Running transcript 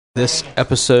This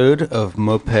episode of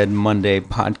Moped Monday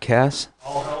podcast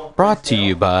brought to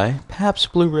you by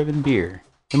Pabst Blue Ribbon Beer,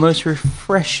 the most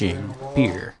refreshing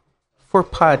beer for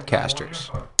podcasters.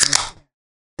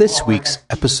 This week's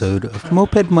episode of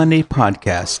Moped Monday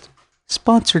podcast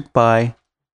sponsored by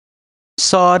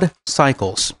Sod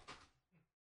Cycles.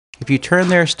 If you turn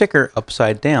their sticker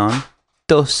upside down,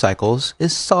 Dos Cycles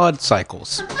is Sod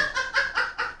Cycles.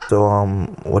 So,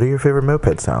 what are your favorite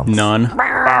moped sounds? None. Fast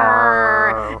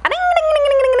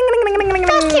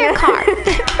your car. Ride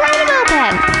a moped.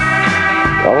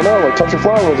 I don't know, like touch your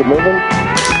fly, was it moving?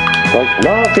 Like,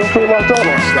 no, it feels pretty locked up.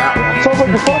 Sounds like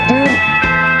you're fucked, dude.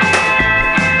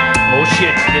 Oh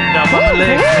shit, getting down by my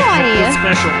legs. boy. It's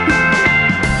special.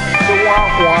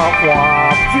 Womp, womp,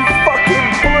 womp. You fucking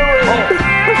blew it.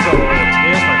 So,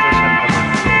 today's my first time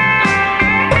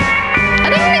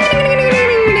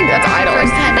That's idle.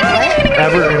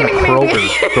 ever in a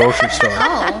Kroger's grocery store.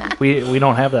 Oh, We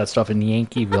don't have that stuff in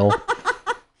Yankeeville.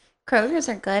 Kroger's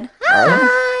are good.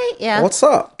 Hi. Yeah. What's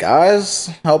up, guys?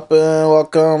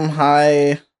 Welcome.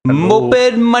 Hi.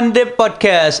 Moped Monday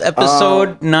podcast,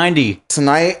 episode 90.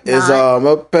 Tonight is a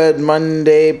Moped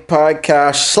Monday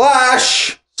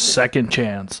podcast / Second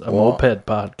Chance, a moped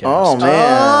podcast. Oh, man.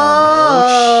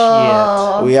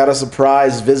 Oh, We had a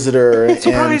surprise visitor in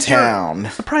Surprise her. town.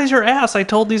 shit. Surprise your ass. I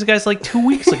told these guys like 2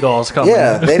 weeks ago I was coming.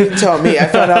 Yeah, they didn't tell me. I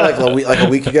found out like a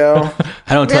week ago.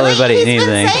 I don't tell anybody He's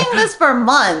anything. been saying this for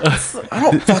months. I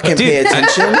don't fucking pay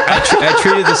attention. I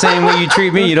treat it the same way you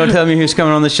treat me. You don't tell me who's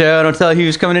coming on the show. I don't tell you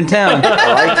who's coming in town.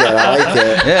 I like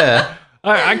it. Yeah.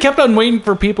 I kept on waiting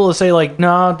for people to say like,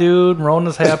 nah, dude,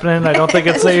 Rona's happening. I don't think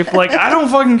it's safe. Like, I don't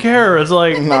fucking care. It's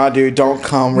like, Nah, dude, don't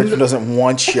come. Richmond doesn't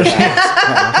want your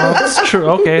ass. that's true.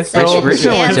 Okay, so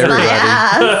Richmond wants Chance my everybody.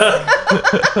 ass.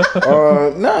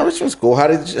 No, Richmond's cool. How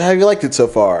have you liked it so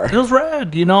far? it was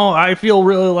rad. You know, I feel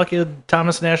really lucky that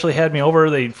Thomas and Ashley had me over.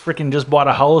 They freaking just bought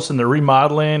a house and they're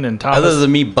remodeling. And Thomas, Other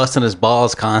than me busting his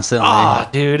balls constantly.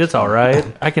 dude, it's all right.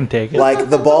 I can take it. Like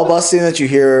the ball busting that you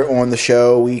hear on the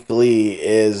show weekly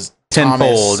is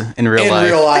Tenfold Thomas in real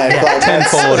life. Like,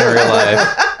 Tenfold in real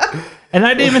life. And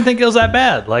I didn't even think it was that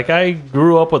bad. Like, I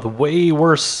grew up with way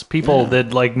worse people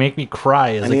that like make me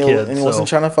cry as And a he, kid. and he so. wasn't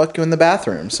trying to fuck you in the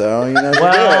bathroom, so you know. you're good.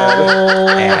 Well,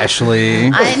 Ashley.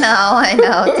 I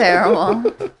know,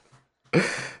 terrible.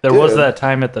 there was that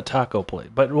time at the taco place,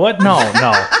 but what? No.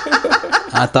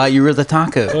 I thought you were the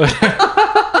taco.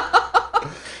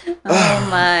 Oh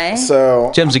my.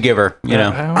 So Jim's a giver, you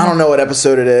know. I don't know what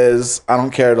episode it is. I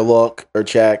don't care to look or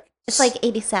check. It's like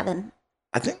 87.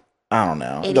 I think I don't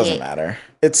know. It 88. doesn't matter.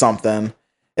 It's something.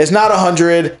 It's not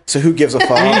 100, so who gives a fuck?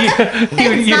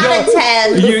 It's not a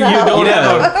 10. You don't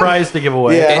Yeah. have a prize to give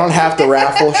away. Yeah, I don't have to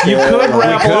raffle shit. You could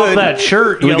raffle off could. that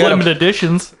shirt. We You got got a- limited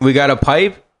editions. We got a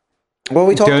pipe. Well,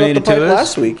 we talked about the Donated to pipe us?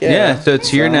 last week. Yeah, Yeah, so it's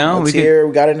here now. It's We could- here.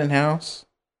 We got it in house.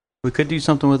 We could do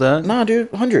something with that. Nah,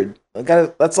 dude, 100.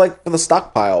 That's like for the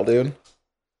stockpile, dude.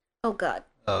 Oh god.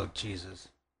 Oh, Jesus.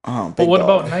 Oh, But big what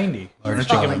dog. about 90?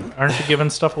 Aren't you giving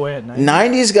stuff away at 90?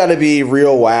 90's got to be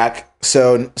real whack.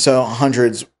 So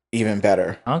 100's even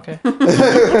better. Okay.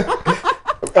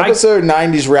 Episode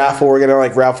 90's raffle. We're gonna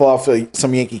like raffle off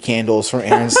some Yankee candles from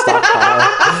Aaron's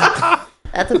stockpile.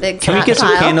 That's a big Can we get some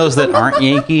pile. candles that aren't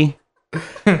Yankee?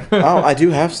 Oh, I do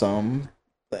have some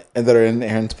that are in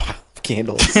Aaron's pile of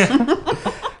candles.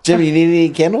 Jimmy, you need any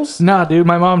candles? Nah, dude,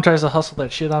 my mom tries to hustle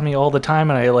that shit on me all the time,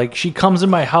 and she comes in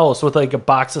my house with like a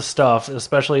box of stuff,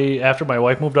 especially after my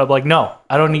wife moved up. Like, no,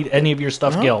 I don't need any of your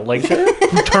stuff, Gil. Like,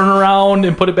 turn around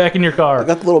and put it back in your I car.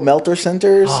 got the little melter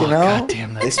centers. Oh, you know, God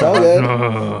damn, that they smell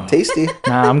good, tasty.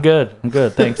 Nah, I'm good.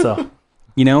 Thanks, though.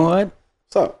 You know what?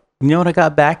 What's up? You know what I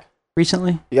got back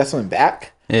recently? You got something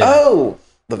back? Yeah. Oh,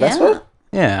 the Vespa.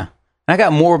 Yeah. I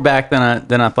got more back than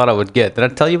I thought I would get. Did I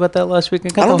tell you about that last week? I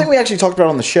don't think we actually talked about it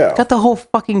on the show. got the whole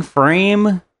fucking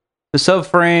frame, the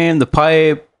subframe, the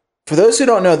pipe For those who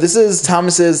don't know, this is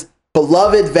Thomas's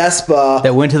beloved Vespa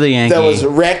that went to the Yankee. that was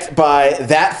wrecked by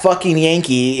that fucking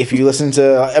Yankee. If you listen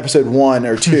to episode 1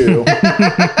 or 2,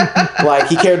 like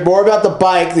he cared more about the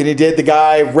bike than he did the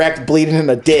guy wrecked bleeding in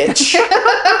a ditch.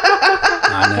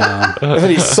 I know.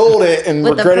 And he sold it and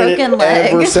With a regretted it broken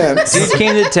leg. ever since. Dude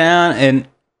came to town and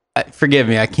forgive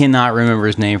me, I cannot remember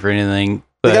his name for anything.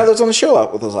 The guy that But was on the show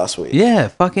up with us last week. yeah,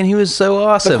 fucking, he was so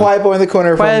awesome. The quiet boy in the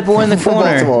corner. Quiet boy in the from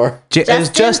corner. Baltimore. It was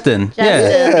Justin.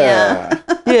 Yeah. Yeah.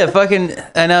 Yeah, fucking,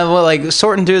 and I was like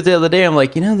sorting through it the other day. I'm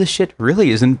like, this shit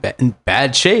really isn't in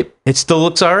bad shape. It still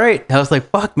looks all right. I was like,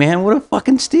 fuck, man, what a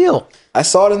fucking steal. I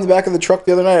saw it in the back of the truck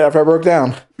the other night after I broke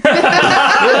down.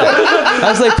 I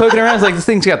was like poking around. I was like, this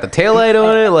thing's got the taillight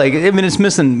on it. Like, I mean, it's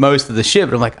missing most of the shit,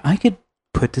 but I'm like, I could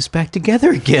put this back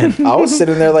together again. I was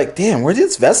sitting there like, damn, where did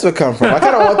this Vespa come from? I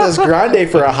kind of want this Grande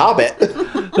for a Hobbit.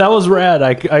 That was rad.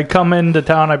 I come into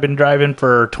town. I've been driving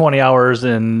for 20 hours,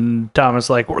 and Thomas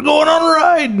like, we're going on a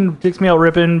ride, and takes me out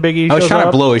ripping. Biggie I was shows trying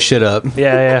up. to blow his shit up.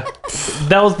 Yeah.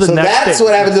 That was the So next that's day.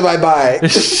 what happened to my bike.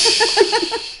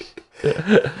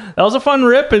 That was a fun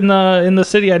rip in the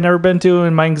city I'd never been to,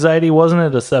 and my anxiety wasn't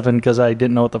at a 7 because I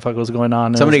didn't know what the fuck was going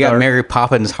on. Somebody It was got dark. Mary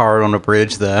Poppins hard on the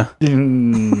bridge, though.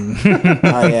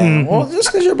 Oh, yeah. Well,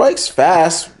 just because your bike's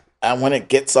fast, and when it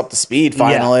gets up to speed,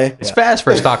 finally, It's fast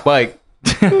for a stock bike.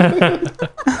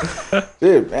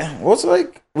 dude, man, what's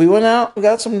like? We went out, we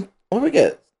got some. What did we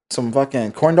get? Some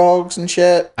fucking corn dogs and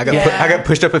shit. I got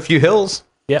pushed up a few hills.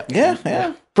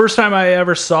 Yeah. First time I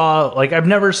ever saw, like, I've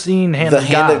never seen Hand The of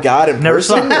hand God. of God in Never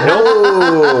person. saw.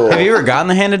 Oh, Have you ever gotten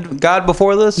the hand of God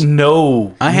before this?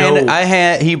 No.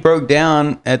 He broke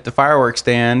down at the fireworks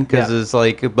stand because Yeah. his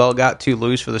like belt got too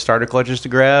loose for the starter clutches to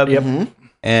grab. Yep.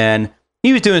 And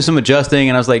he was doing some adjusting,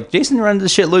 and I was like, Jason runs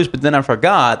this shit loose, but then I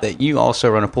forgot that you also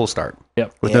run a pull start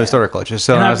Yep. with no Yeah. starter clutches.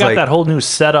 So And I I've was got like, that whole new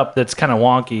setup that's kind of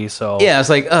wonky. So yeah, I was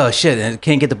like, oh shit, I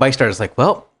can't get the bike started. It's like,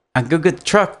 well, I can go get the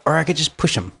truck, or I could just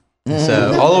push him.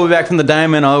 So all the way back from the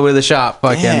diamond, all the way to the shop,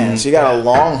 fucking. man, so you got a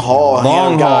long haul,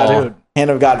 Long haul. Dude.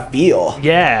 hand of God feel,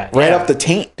 yeah, right yeah. up the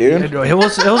taint, dude. It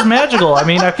was magical. I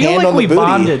mean, I feel Hand like on we the booty.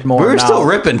 bonded more. we were now. still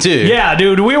ripping too. Yeah,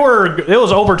 dude, it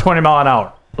was over 20 mile an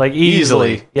hour, like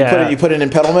easily. Easily. Yeah, You put it in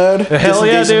pedal mode. hell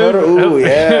yeah, Disengage dude. the motor? Ooh,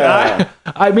 yeah.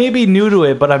 I may be new to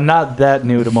it, but I'm not that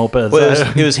new to mopeds.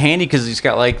 Well, it was handy because he's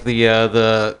got like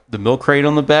the milk crate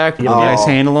on the back, with a nice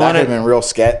handle that on could have it, been real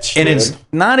sketch. and dude. it's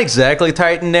not exactly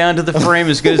tightened down to the frame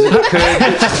as good as it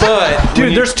could. But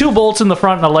Dude, there's 2 bolts in the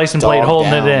front and a license plate Dog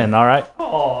holding down. it in. All right.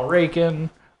 Oh, raking.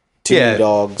 two yeah,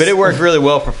 dogs. but it worked really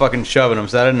well for fucking shoving them,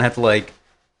 so I didn't have to like.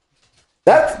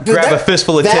 Dude, grab a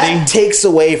fistful of that titty. takes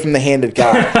away from the hand of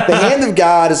God. The hand of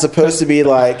God is supposed to be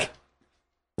like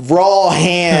raw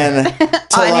hand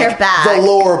to On like your back. the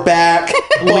lower back,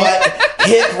 butt,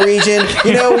 hip region.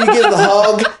 You know, when you give the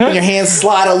hug and your hands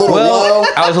slide a little Well, low.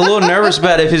 I was a little nervous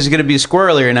about if he's going to be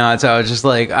squirrely or not, so I was just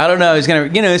like, I don't know. He's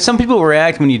going to, some people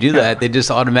react when you do that. They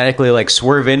just automatically like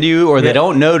swerve into you, or they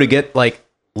don't know to get like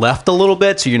left a little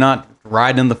bit, so you're not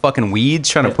riding in the fucking weeds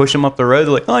trying to push them up the road.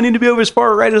 They're like, oh, I need to be over as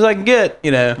far right as I can get,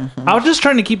 I was just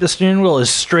trying to keep the steering wheel as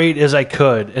straight as I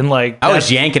could, and like I was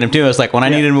yanking him too. I was like, when I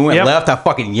needed him to went Yep. left, I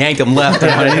fucking yanked him left.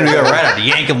 And when I needed to go right, I'd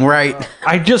yank him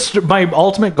right. my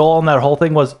ultimate goal on that whole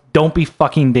thing was don't be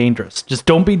fucking dangerous. Just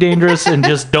don't be dangerous and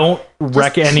just don't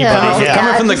wreck chill. anybody. Yeah.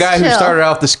 Coming from the just guy who chill. started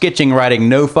off the skitching riding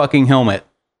no fucking helmet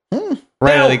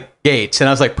right out of the gates. And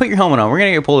I was like, put your helmet on. We're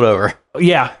going to get pulled over.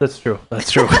 Yeah, that's true.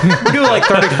 That's true. We're doing like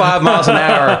 35 miles an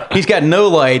hour. He's got no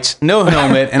lights, no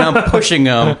helmet, and I'm pushing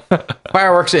him.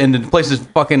 Fireworks and the place is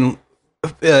fucking.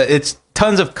 It's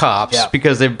tons of cops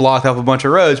because they've blocked off a bunch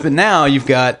of roads. But now you've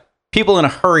got people in a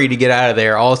hurry to get out of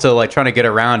there, also like trying to get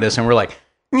around us, and we're like,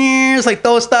 it's like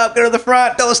don't stop, go to the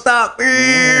front, don't stop.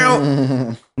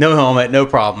 No helmet, no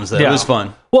problems. Though. It was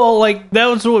fun. Well, like that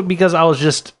was because I was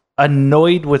just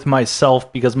annoyed with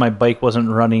myself because my bike wasn't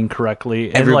running correctly.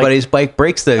 And, Everybody's bike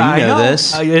breaks though. You I know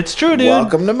this. It's true, dude.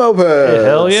 Welcome to Moped.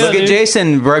 Hell yeah. Look at dude.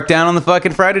 Jason broke down on the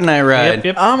fucking Friday night ride.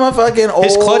 Yep. I'm a fucking old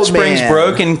His clutch springs man.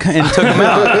 broke and took him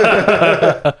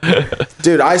out.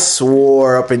 Dude, I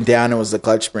swore up and down it was the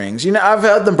clutch springs. You know, I've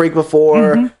had them break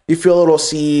before. You feel a little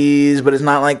seize, but it's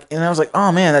not like. And I was like,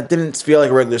 oh man, that didn't feel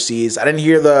like a regular seize. I didn't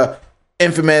hear the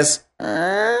infamous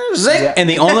zing. And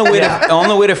the only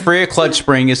way to free a clutch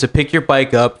spring is to pick your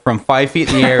bike up from 5 feet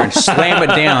in the air and slam it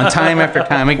down time after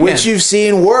time again. Which you've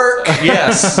seen work.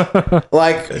 yes,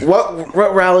 Like what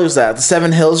rally was that? The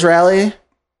Seven Hills rally.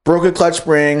 Broke a clutch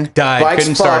spring. Died, bike's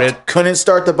couldn't start fucked, it. Couldn't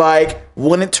start the bike.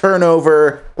 Wouldn't turn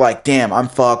over. Like, damn, I'm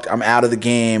fucked. I'm out of the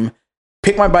game.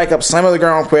 Pick my bike up, slam it on the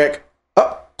ground quick.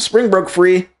 Up, spring broke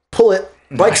free. Pull it.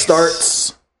 Bike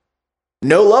starts.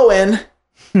 No low end.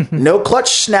 No clutch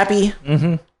snappy.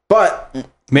 But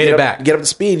made get it up- back. Get up to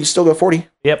speed. You still go 40,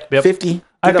 Yep. 50. Get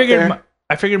I up figured. there.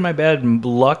 I figured my bad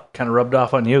luck kind of rubbed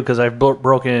off on you because I've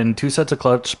broken 2 sets of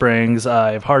clutch springs.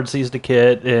 I've hard seized a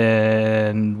kit,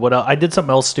 and what else? I did something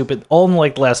else stupid all in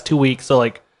like the last 2 weeks. So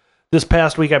like this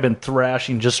past week, I've been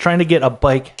thrashing, just trying to get a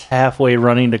bike halfway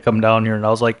running to come down here, and I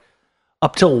was like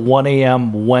up till 1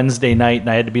 a.m. Wednesday night, and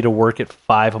I had to be to work at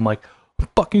 5. I'm like, I'm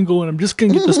fucking going. I'm just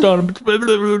gonna get this done.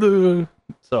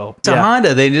 So it's a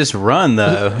Honda. They just run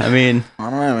though. I mean, I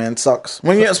don't know, man. It sucks.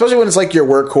 When especially when it's like your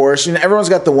workhorse. You know, everyone's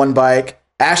got the one bike.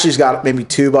 Ashley's got maybe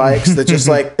 2 bikes that just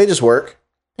like they just work.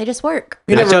 They just work.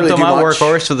 You I never jumped really on do my much.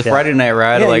 workhorse for the Friday night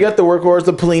ride. Yeah, like you got the workhorse,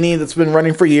 the Polini that's been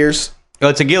running for years. Oh,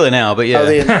 it's a Gila now, but yeah.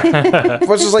 Oh,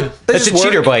 which is like they It's just a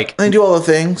cheater work, bike. and they do all the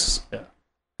things. Yeah.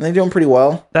 And they do them pretty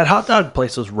well. That hot dog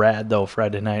place was rad though.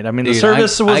 Friday night. I mean, the Dude,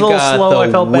 service was a little got slow. the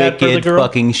I felt bad for the wicked girl.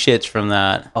 fucking shits from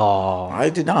that. Oh, I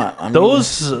did not. I mean,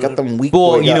 Those- got them weak.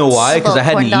 Well, boy you know guts. why? Because I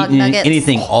hadn't Corn dog eaten nuggets.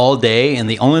 anything all day, and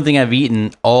the only thing I've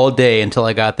eaten all day until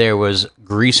I got there was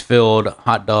grease-filled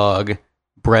hot dog,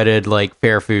 breaded like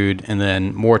fair food, and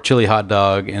then more chili hot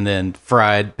dog, and then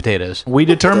fried potatoes. we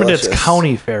determined it's Delicious.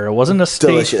 county fair. It wasn't a state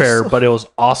Delicious. fair, but it was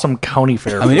awesome county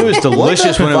fair. I mean, it was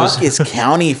delicious when it was. Fuck is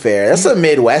county fair? That's a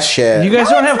Midwest shit. you guys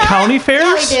don't have county fairs?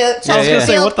 Yeah, we do. Yeah, yeah. Chesterfield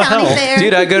Say, what the County hell? Fair.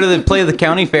 Dude, I go to play the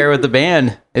county fair with the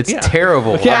band. It's Yeah.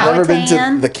 terrible. Yeah. I've never been to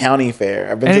Powhatan. the county fair.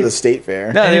 I've been And to it- the state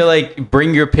fair. No, they're like,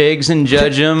 bring your pigs and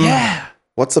judge them. Yeah.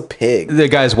 What's a pig? The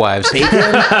guys' wives.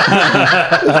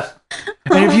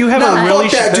 And if you have a really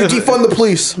Fuck that, dude. Defund the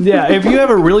police. yeah, if you have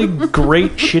a really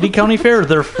great shitty county fair,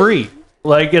 they're free.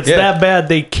 Like it's Yeah. that bad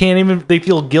they can't even. They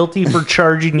feel guilty for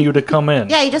charging you to come in.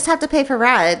 Yeah, you just have to pay for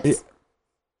rides.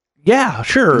 Yeah,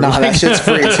 sure. Nah, that shit's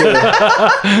free too.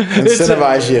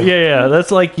 Incentivize you. Yeah.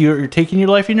 That's like you're taking your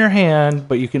life in your hand,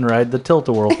 but you can ride the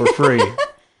tilt-a-whirl for free.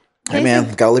 Hey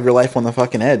man, gotta live your life on the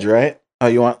fucking edge, right? Oh,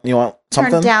 you want Turn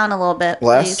something down a little bit,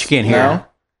 less? please. You can't hear. No?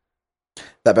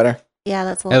 That better? Yeah,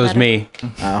 that's a That little was better. me.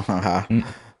 Oh, haha.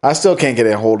 I still can't get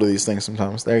a hold of these things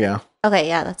sometimes. There you go. Okay,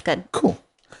 yeah, that's good. Cool.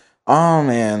 Oh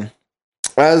man.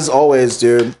 As always,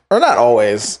 dude. Or not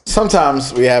always.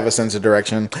 Sometimes we have a sense of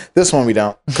direction. This one we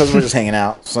don't, because we're just hanging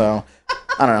out. So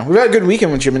I don't know. We've had a good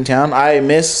weekend with Germantown. I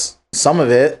miss some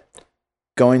of it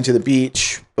going to the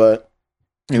beach, but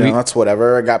you know, that's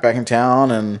whatever. I got back in town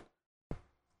and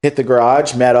hit the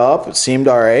garage, met up. It seemed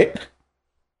all right.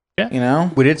 Yeah. You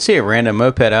know? We did see a random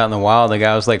moped out in the wild. The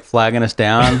guy was like flagging us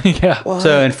down. Yeah.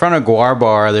 So in front of Guar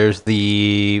Bar, there's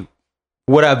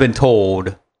what I've been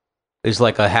told is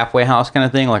like a halfway house kind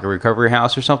of thing, like a recovery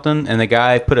house or something. And the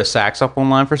guy put a Saks up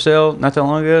online for sale not that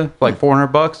long ago, for like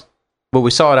 $400. But we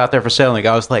saw it out there for sale, and the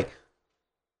guy was like,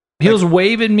 He was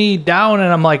waving me down,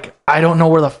 and I'm like, I don't know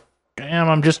where the f- I am.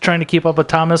 I'm just trying to keep up with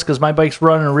Thomas because my bike's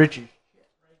running Richie.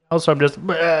 So I'm just.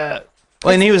 Bleh.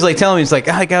 well, and he was like telling me, he's like,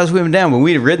 the guy was waving down. But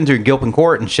we had ridden through Gilpin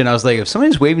Court and shit. And I was like, if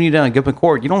somebody's waving you down at Gilpin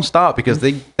Court, you don't stop because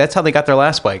that's how they got their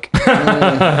last bike.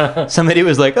 Somebody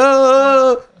was like,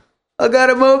 oh, I got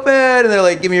a moped. And they're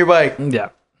like, give me your bike. Yeah.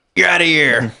 You're out of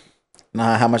here.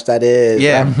 Nah, how much that is.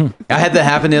 Yeah. I had that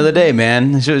happen the other day,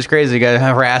 man. This shit was crazy. The guy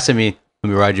harassing me. Let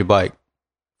me ride your bike.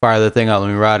 Fire the thing up. Let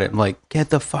me ride it. I'm like, get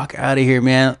the fuck out of here,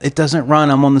 man. It doesn't run.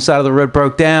 I'm on the side of the road,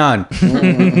 broke down.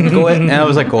 Go ahead. And I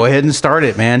was like, go ahead and start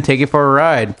it, man. Take it for a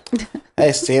ride.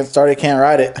 Hey, can't start it, can't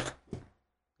ride it.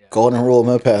 Golden rule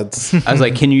of mopeds. I was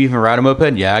like, can you even ride a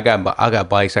moped? Yeah, I got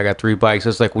bikes. I got 3 bikes. I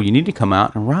was like, well, you need to come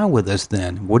out and ride with us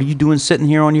then. What are you doing sitting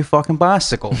here on your fucking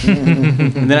bicycle?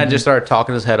 And then I just started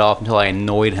talking his head off until I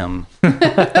annoyed him.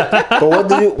 But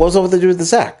what was up with the dude with the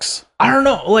Saks? I don't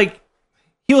know. Like,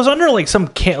 he was under like some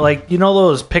like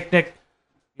those picnic.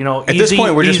 At this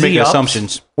point, we're just easy making ups. Was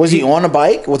assumptions. he on a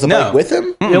bike? Was the No. bike with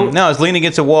him? No, I was leaning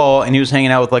against a wall, and he was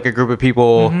hanging out with like a group of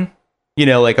people,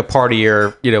 like a party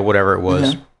or whatever it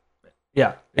was.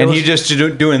 Yeah. And It he was-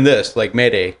 just doing this, like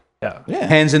Mayday, Yeah. Yeah.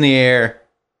 hands in the air.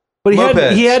 But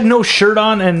Mopeds. he had no shirt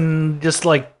on and just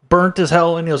like burnt as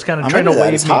hell, and he was kind of I'm trying to into that.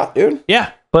 wave It's me. hot, dude.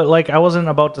 Yeah. But like I wasn't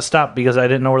about to stop because I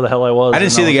didn't know where the hell I was. I didn't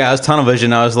and see the guy. I was tunnel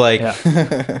vision. I was like,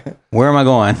 Yeah. where am I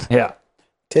going? Yeah.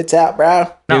 Tits out, bro.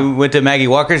 No. We went to Maggie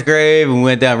Walker's grave. We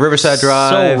went down Riverside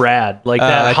Drive. So rad. Like I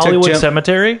that took Hollywood Jim-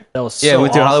 Cemetery. That was Yeah, so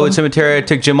went through Hollywood awesome. Cemetery. I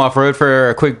took Jim off road for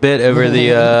a quick bit over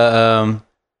the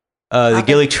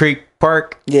Gilly Creek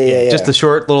Park. Yeah. Just a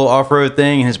short little off road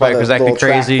thing, and his bike The was acting little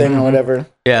track crazy. thing or whatever.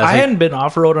 Yeah, I hadn't been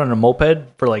off road on a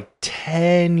moped for like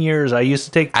 10 years. I used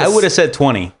to take. I would have said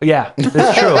 20. Yeah,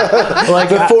 it's true. Like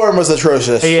The form was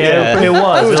atrocious. yeah, it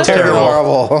was. It was terrible.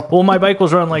 Horrible. Well, my bike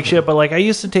was running like shit, but like I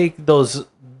used to take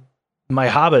my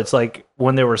Hobbits like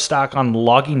when they were stock on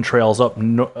logging trails up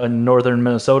in northern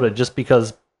Minnesota, just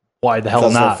because. Why the hell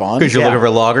That's not? fun. Because you're Yeah. looking for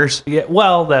loggers. Yeah,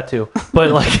 well, that too.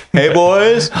 But like, Hey,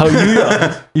 boys. how you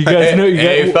guys know? You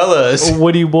Hey, guys, fellas.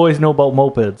 what do you boys know about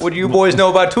mopeds? What do you boys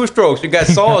know about two strokes? You got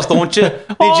saws, don't you?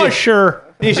 Oh, sure.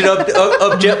 Need you to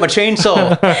upjet my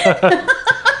chainsaw.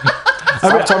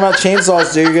 Stop talking about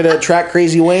chainsaws, dude. You're gonna attract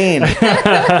Crazy Wayne.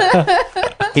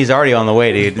 He's already on the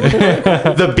way, dude.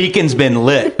 The beacon's been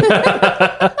lit.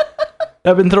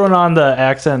 I've been throwing on the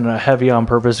accent heavy on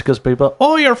purpose because people,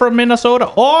 oh, you're from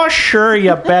Minnesota? Oh, sure,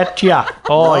 you betcha.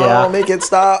 Oh, yeah. Make it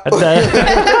stop. It's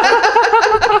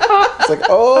Oh, like,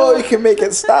 oh, you can make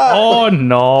it stop.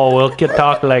 no, we'll get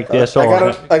talk like this.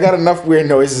 I got enough weird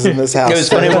noises in this house. It was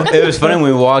funny. It was funny when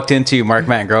we walked into Mark,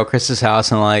 Matt, and Girl Chris's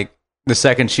house, and like the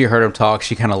second she heard him talk,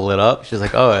 she kind of lit up. She's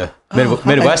like, "Oh,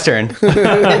 Midwestern."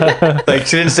 Like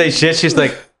she didn't say shit. She's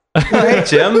like, "Hey,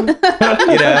 Jim." You know,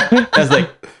 I was like,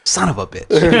 "Son of a bitch."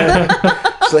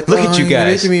 She's like, Look at you guys.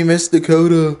 You're making me miss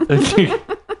Dakota.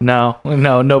 No,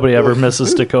 nobody ever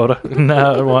misses Dakota.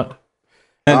 No, what?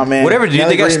 Oh, man. Whatever, dude.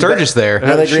 Nelly They got Green Sturgis there.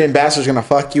 Another green bastard's gonna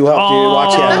fuck you up, dude. Oh,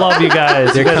 Watch I out. love you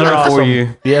guys. They're You guys are coming for awesome.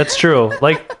 you. Yeah, it's true.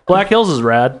 Like Black Hills is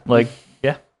rad. Like,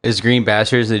 yeah, Is Green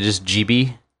Bastards? They just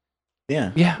GB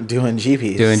Yeah. Yeah. Doing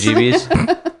GPs. doing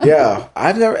GBs. Yeah.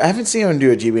 I haven't seen him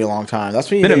do a GB in a long time. That's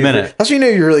when you Been a know minute. That's when you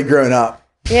know you're really grown up.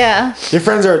 Yeah. Your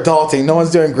friends are adulting. No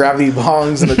one's doing gravity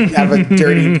bongs and out of a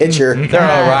dirty pitcher. They're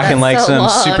all rocking that's like so some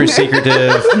long. super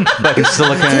secretive fucking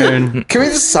silicone. Can we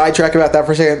just sidetrack about that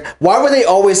for a second? Why were they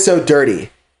always so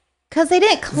dirty? Because they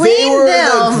didn't They clean were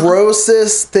them. the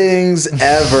grossest things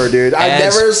ever, dude. I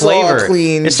Adds never saw flavor. a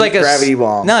clean It's like gravity a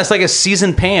bomb. No, it's like a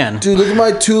seasoned pan. Dude, look at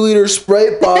my 2-liter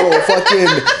Sprite bottle. Fucking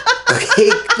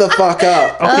cake the fuck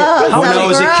up. Oh, When so I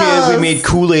was a kid, we gross. made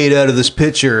Kool-Aid out of this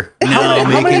pitcher. Now I'm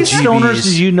How many making stoners GBs.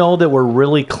 did you know that were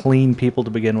really clean people to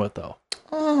begin with, though?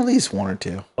 Oh, at least one or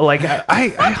two. Like, I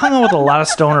hung out with a lot of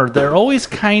stoner. They're always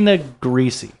kind of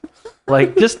greasy.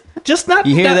 Like, just not.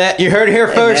 You hear that? You heard it here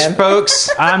first, man. folks.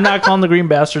 I'm not calling the Green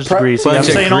Bastards greasy. I'm bunch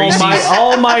of saying greasies.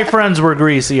 all my friends were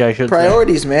greasy. I should say.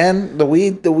 Priorities, man. The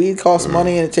weed costs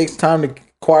money, and it takes time to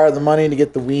acquire the money to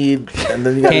get the weed. And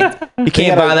then you got. You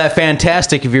can't buy that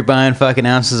fantastic if you're buying fucking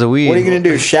ounces of weed. What are you gonna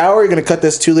do? Shower? You're gonna cut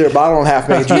this 2-liter bottle in half,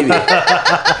 make a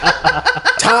GB.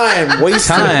 Time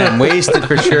wasted. Time wasted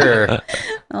for sure.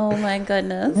 Oh my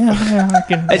goodness.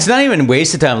 It's not even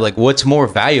wasted time. Like, what's more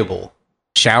valuable,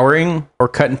 showering or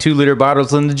cutting 2-liter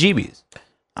bottles in the GBs?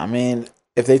 I mean,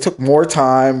 if they took more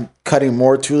time cutting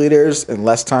more 2 liters and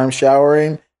less time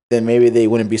showering, then maybe they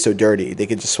wouldn't be so dirty. They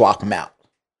could just swap them out.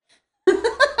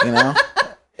 You know,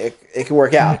 it could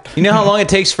work out. You know how long it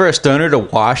takes for a stoner to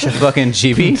wash a fucking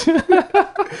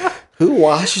GB? Who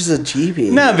washes a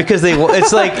GB? No, because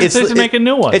it's like it's They have to make a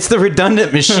new one. It's the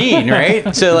redundant machine,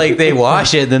 right? So like they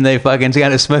wash it, then they fucking got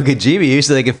to smoke a GB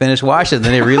so they can finish washing.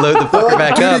 Then they reload the fucker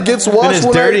back Dude, up. it gets Then washed it's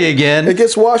when dirty It again.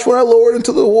 gets washed when I lower it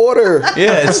into the water.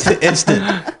 Yeah, it's instant.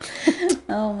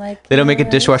 Oh my god. They don't make a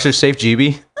dishwasher safe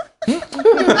GB. Dude,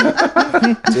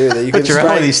 you can What's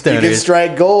wrong with these you can stoners?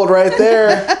 strike gold right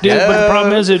there. Dude, but the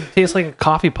problem is it tastes like a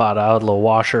coffee pot out of the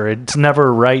washer. It's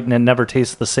never right, and it never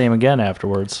tastes the same again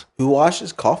afterwards. Who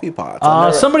washes coffee pots? I've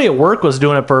never- Somebody at work was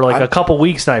doing it for like a couple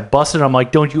weeks, and I busted. I'm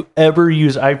like, "Don't you ever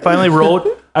use?" I finally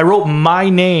wrote my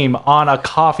name on a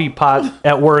coffee pot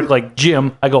at work, like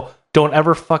Jim. I go, "Don't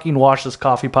ever fucking wash this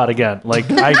coffee pot again." Like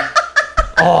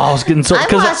I was getting so I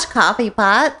because washed coffee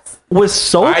pots. with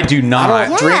soap. I do not. I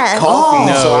don't drink Yes. coffee,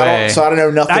 No so way. I don't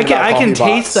know nothing. I can about I can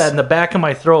coffee taste pots. that in the back of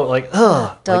my throat. Like,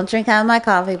 ugh. Don't drink out of my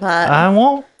coffee pot. I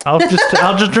won't. I'll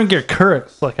just drink your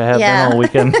Keurigs like I have Yeah. been all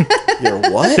weekend. Your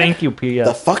what? Thank you, P.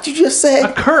 The fuck did you just say? A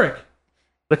Keurig.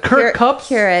 The Keurig cups.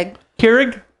 Keurig.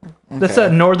 Keurig. That's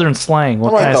that northern slang.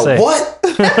 What I'm can like, I say? the what?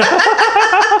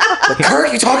 The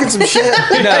Kirk, you talking some shit?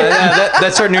 No,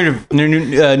 that's our new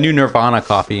Nirvana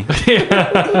coffee.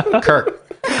 Kirk.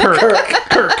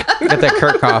 Got that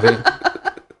Kirk coffee.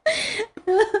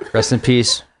 Rest in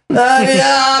peace. I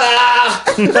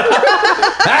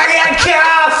got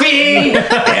coffee in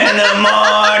the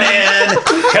morning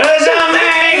 'cause I'm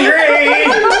angry.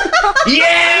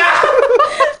 Yeah.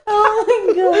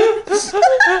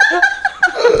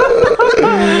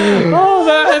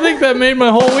 Oh, I think that made my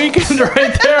whole weekend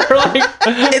right there. Like,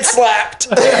 It slapped.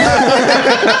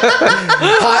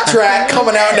 Hot track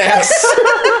coming out next.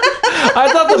 I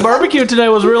thought the barbecue today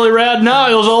was really rad. No,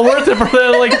 it was all worth it for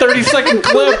that like 30-second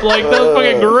clip. Like that was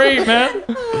fucking great, man.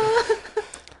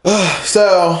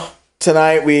 So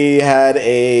tonight we had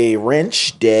a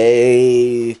wrench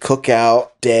day, cookout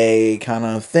day kind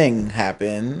of thing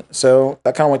happen. So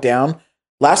that kind of went down.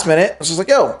 Last minute, I was just like,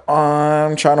 yo,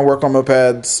 I'm trying to work on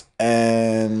mopeds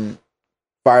and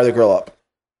fire the girl up.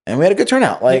 And we had a good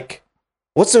turnout. Like,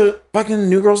 what's the fucking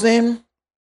new girl's name?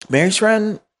 Mary's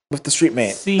friend with the street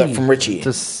mate that from Richie.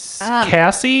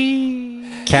 Cassie.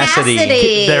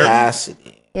 Cassidy. There-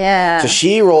 Cassidy. Yeah. So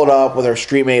she rolled up with her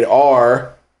street mate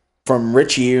R from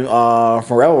Richie from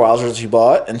Rebel Wowzers that she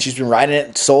bought, and she's been riding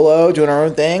it solo, doing her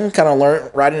own thing, kind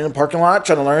of riding in the parking lot,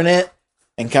 trying to learn it,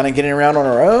 and kind of getting around on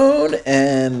her own.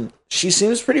 And she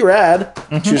seems pretty rad.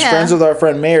 She was Yeah. friends with our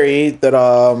friend Mary that,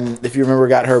 if you remember,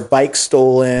 got her bike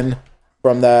stolen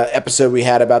from the episode we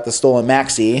had about the stolen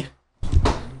Maxi,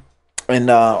 and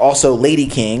also Lady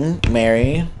King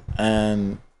Mary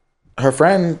and her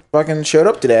friend fucking showed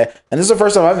up today, and this is the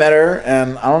first time I've met her,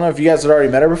 and I don't know if you guys had already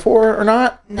met her before or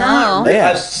not. No. Yeah.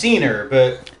 I've seen her,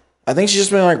 but I think she's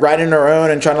just been like riding her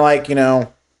own and trying to like,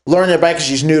 learn their bike because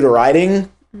she's new to riding.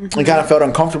 And kind of felt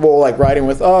uncomfortable like riding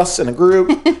with us in a group.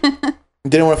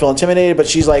 Didn't want to feel intimidated, but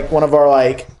she's like one of our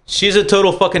like She's a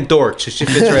total fucking dork. So she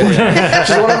fits right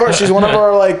in. she's one of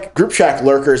our like group chat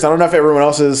lurkers. I don't know if everyone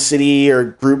else's city or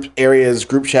group areas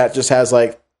group chat just has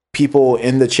like people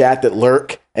in the chat that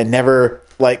lurk and never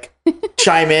like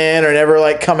chime in or never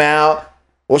like come out.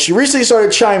 Well, she recently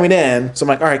started chiming in, so I'm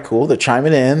like, all right, cool. They're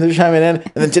chiming in, and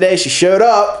then today she showed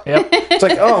up. Yep. It's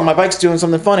like, oh, my bike's doing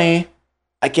something funny.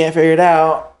 I can't figure it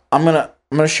out. I'm gonna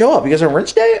show up. You guys are on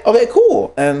wrench day? Okay,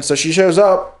 cool. And so she shows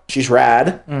up. She's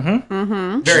rad.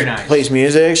 Very nice. Plays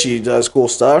music. She does cool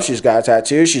stuff. She's got a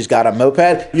tattoo. She's got a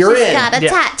moped. You're in. Got a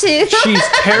tattoo. She's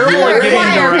terrible at giving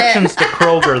Requirement. directions to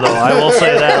Kroger, though. I will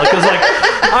say that because,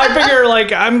 like, I figure,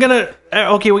 like, I'm gonna.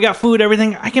 Okay, we got food,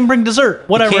 everything. I can bring dessert,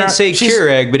 whatever. He can't say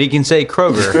Keurig, but he can say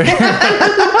Kroger.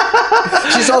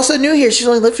 She's also new here. She's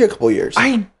only lived here a couple years.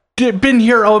 Been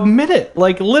here a minute,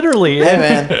 like literally. Hey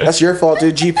man, that's your fault,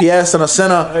 dude. GPS and a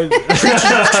Senna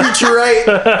treat you right.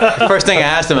 First thing I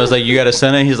asked him, I was like, "You got a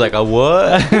Senna?" He's like, "A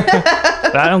what?"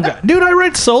 Dude, I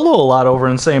ride solo a lot over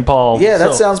in St. Paul. Yeah,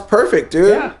 that so- sounds perfect, dude.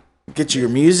 Yeah. Get you your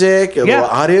music, a Yeah.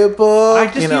 little audiobook. I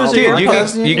just use it. Dude, you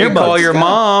Earbuds. can Earbuds. call your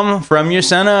mom from your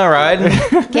Senna riding.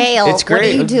 Gail, It's what are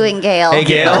great. you doing, Gail? Hey,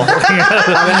 Gail.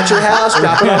 I'm at your house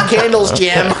dropping off candles,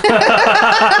 Jim.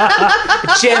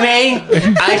 Jimmy,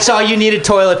 I saw you needed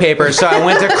toilet paper, so I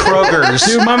went to Kroger's.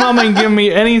 Dude, my mom ain't giving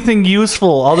me anything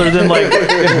useful other than like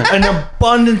an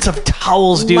abundance of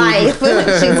towels, dude. Life.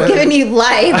 She's giving you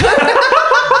life.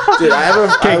 Dude,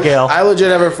 Gail. I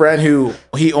legit have a friend who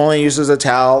he only uses a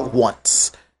towel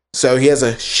once. So he has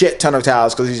a shit ton of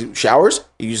towels because he showers.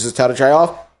 He uses a towel to dry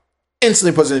off.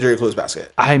 Instantly puts it into your clothes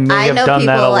basket. I may I have know done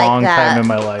that people a like long that. time in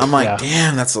my life. I'm like, yeah.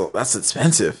 damn, that's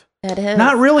expensive. It is.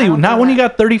 Not really. I don't Not do when you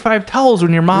that. got 35 towels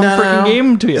when your mom freaking gave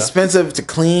them to you. Expensive to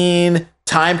clean,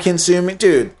 time consuming.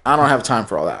 Dude, I don't have time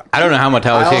for all that. I don't know how much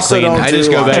towels I get also cleaned. don't I just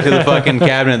do go back laundry. to the fucking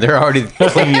cabinet. They're already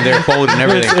cleaning, they're folded and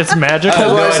everything. It's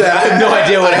magical. I have no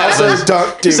idea what I also happens.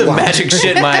 don't do It's some laundry. magic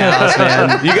shit in my house,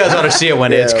 man. You guys ought to see it one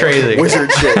day. It's Yeah, crazy.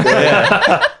 Wizard shit. Dude.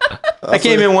 I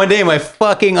came in one day, my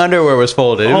fucking underwear was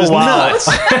folded. It was wow. nuts.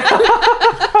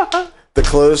 The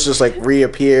clothes just like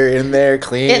reappear in there,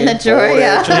 clean. In the drawer, folded,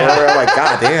 yeah. drawer. I'm like,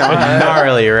 God damn. all right.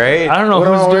 Gnarly, right? I don't know What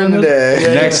am I who's wearing doing this.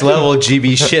 today? Next level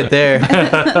GB shit there. Dude,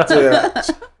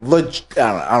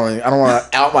 I don't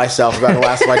want to out myself about the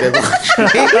last time I did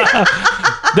laundry.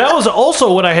 That was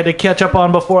also what I had to catch up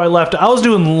on before I left. I was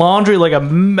doing laundry like a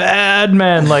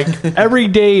madman. Like every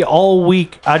day, all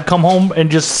week, I'd come home and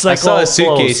just cycle I saw out a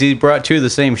suitcase. clothes. He brought two of the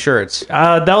same shirts.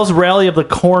 That was Rally of the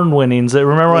Corn winnings.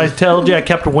 Remember when I told you I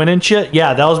kept winning shit?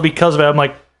 Yeah, that was because of it. I'm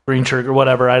like, green shirt or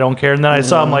whatever, I don't care. And then I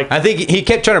saw him like, I think he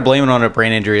kept trying to blame it on a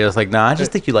brain injury. I was like, nah, I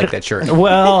just think you like that shirt.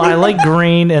 well, I like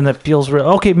green and it feels real.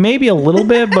 Okay, maybe a little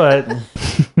bit, but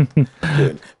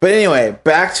But anyway,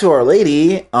 back to our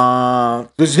lady,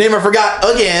 whose name I forgot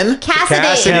again. Cassidy.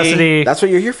 Cassidy. That's what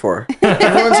you're here for.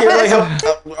 Everyone's here to like help.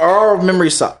 Our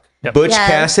memories suck. Butch Yes.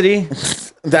 Cassidy,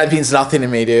 That means nothing to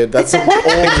me, dude. That's some old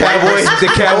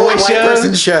the cowboy white show.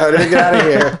 person show. Dude, get out of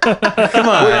here. Come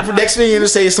on, Next thing you're gonna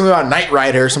say something about Knight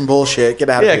Rider or some bullshit. Get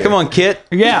out of yeah, here. come on, Kit.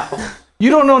 yeah. You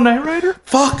don't know Knight Rider?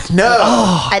 Fuck no.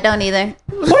 I don't either.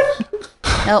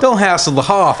 Don't hassle the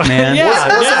Hoff, man. Yeah.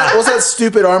 What's that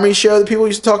stupid army show that people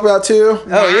used to talk about too? Oh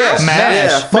yeah,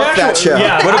 Yeah, fuck that show.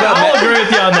 Yeah, What about I'll Ma- agree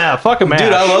with you on that. Fuck a MASH.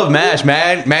 Dude, I love MASH.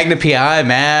 Magna PI,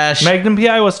 MASH, Magnum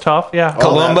PI was tough. Yeah.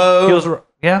 Columbo. He was,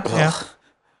 yeah, yeah.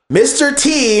 Mr.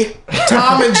 T,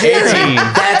 Tom and Jerry. 18.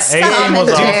 That's A-Team Tom was and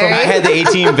awesome. Jerry. I had the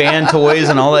 18 van toys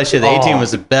and all that shit. The 18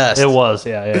 was the best. It was,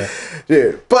 yeah.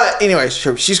 dude. But anyway,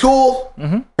 she's cool.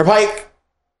 Her bike,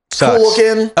 Sucks. cool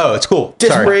looking. Oh, it's cool.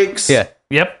 Disc Sorry. brakes. Yeah.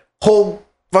 Yep. Whole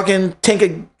fucking tank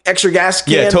of extra gas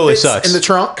can Yeah, it totally fits sucks. in the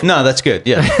trunk. No, that's good.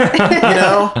 Yeah. You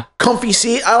know, comfy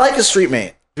seat. I like a Street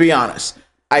Mate, to be honest.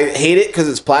 I hate it because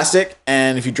it's plastic,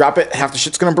 and if you drop it, half the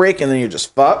shit's gonna break, and then you're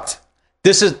just fucked.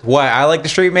 This is why I like the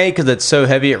Street Mate, because it's so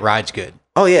heavy, it rides good.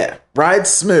 Oh yeah, rides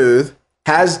smooth,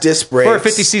 has disc brakes. For a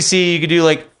 50cc, you could do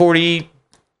like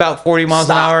about 40 miles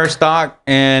an Stock. hour stock,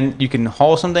 and you can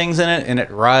haul some things in it, and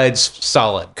it rides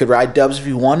solid. Could ride dubs if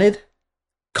you wanted.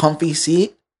 Comfy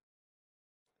seat.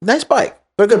 Nice bike.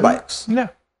 They're good bikes. Yeah.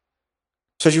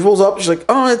 So she pulls up. She's like,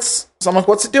 "Oh, it's." So I'm like,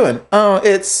 "What's it doing?" "Oh,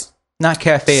 it's Not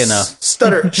cafe enough.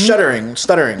 stuttering, and it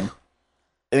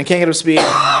can't get up to speed.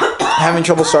 Having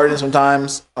trouble starting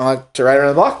sometimes. I like to ride around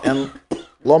the block, and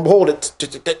lo and behold, it's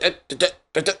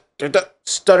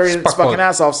stuttering its Spark plug. fucking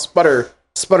ass off,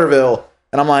 Sputterville,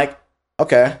 and I'm like,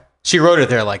 okay. She wrote it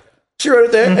there like, She wrote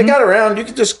it there. I got around. You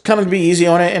could just kind of be easy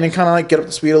on it and then kind of like get up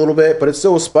to speed a little bit, but it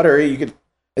still was sputtery.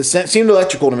 It seemed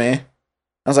electrical to me. I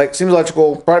was like, seems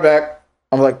electrical. Brought it back.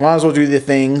 I was like, might as well do the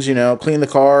things, clean the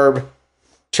carb,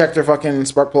 check their fucking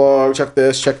spark plug, check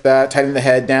this, check that, tighten the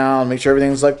head down, make sure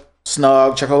everything's like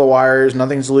snug, check all the wires,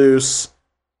 nothing's loose.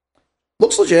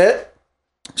 Looks legit.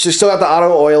 She still got the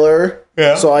auto oiler.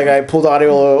 Yeah. So like I pulled the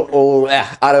auto oiler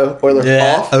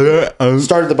off.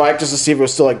 Started the bike just to see if it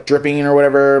was still like dripping or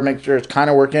whatever. Make sure it's kind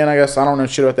of working. I guess I don't know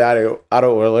shit about the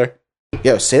auto oiler.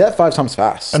 Yo, say that 5 times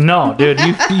fast. No, dude,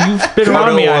 you've been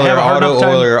around me. I have a hard enough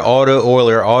time. Auto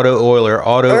oiler.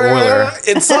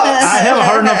 It sucks. I have a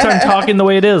hard enough time talking the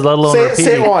way it is, let alone repeating.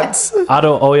 Say it once.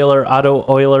 Auto oiler. Like,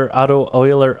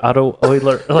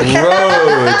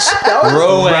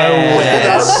 Roads.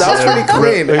 that was pretty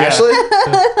clean.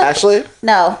 Ashley,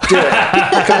 No. do it.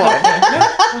 Come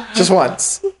on, just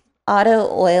once. Auto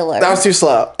oiler. That was too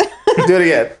slow. Do it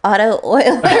again. Auto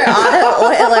oiler.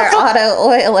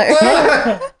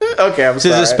 Okay, I'm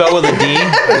sorry. Does it spell with a D?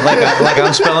 like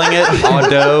I'm spelling it?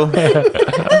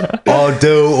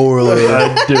 Auto oiler.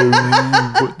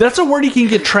 That's a word you can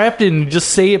get trapped in. Just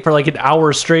say it for like an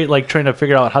hour straight, like trying to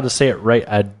figure out how to say it right.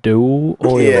 Ado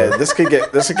oiler. Yeah, this could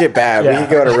get bad. Yeah. We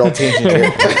could go on a real tangent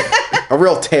here. A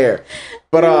real tear.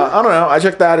 But I don't know. I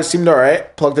checked that. It seemed all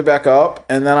right. Plugged it back up,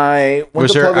 and then I went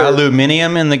Was to there plug it.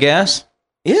 aluminum in the gas?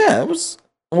 Yeah, it was.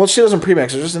 Well, she doesn't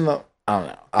premix. It was just in the. I don't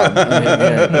know.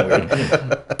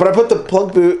 But I put the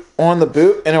plug boot on the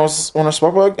boot, and it was on a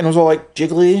spark plug, and it was all like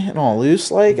jiggly and all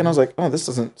loose, like. And I was like, "Oh, this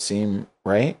doesn't seem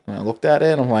right." And I looked at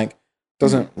it, and I'm like,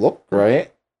 "Doesn't look right."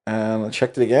 And I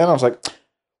checked it again. I was like,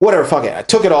 "Whatever, fuck it." I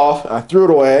took it off, and I threw it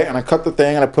away, and I cut the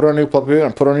thing, and I put on a new plug boot,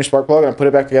 and I put on a new spark plug, and I put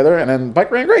it back together, and then the bike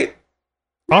ran great.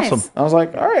 Awesome. I was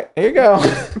like, "All right, here you go."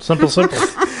 Simple.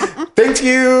 Thank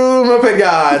you, moped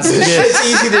gods. It's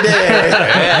easy today.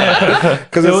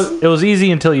 Because It was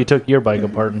easy until you took your bike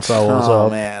apart and saw what was oh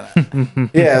up. man,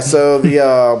 yeah. So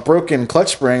the broken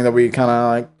clutch spring that we kind of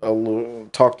like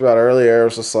talked about earlier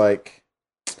was just like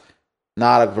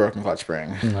not a broken clutch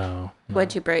spring. No.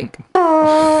 What'd you break?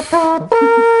 Yeah.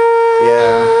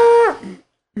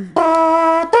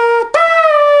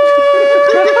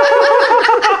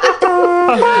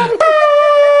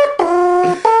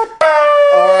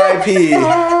 R.I.P.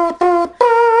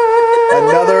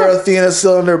 Another Athena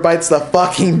cylinder bites the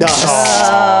fucking dust.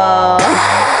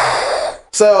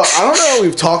 So I don't know.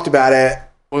 We've talked about it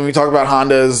when we talk about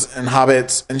Hondas and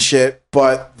Hobbits and shit,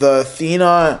 but the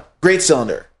Athena, great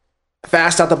cylinder,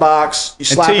 fast out the box. You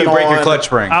slap Until you it break on, your clutch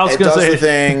spring. I was it going to does say the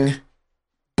thing.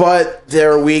 But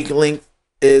their weak link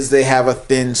is they have a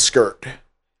thin skirt.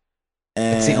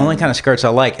 And It's the only kind of skirts I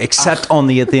like, except on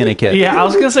the Athena kit. Yeah, I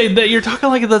was gonna say that you're talking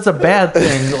like that's a bad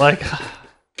thing. Like,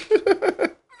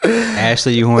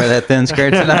 Ashley, you wear that thin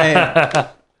skirt tonight?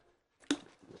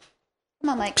 Come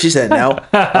on, Mike. she said no.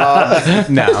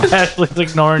 No. Ashley's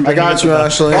ignoring. I got you,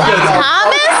 Ashley. Thomas?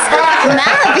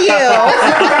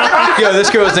 Matthew. Yo, this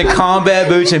girl was in combat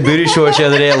boots and booty shorts the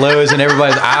other day at Lowe's, and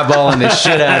everybody's eyeballing the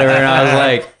shit out of her. And I was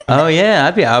like, oh, yeah,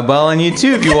 I'd be eyeballing you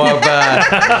too if you walk by.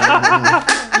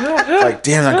 Like,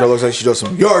 damn, that girl looks like she does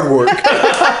some yard work.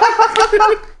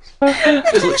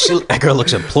 That girl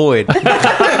looks employed.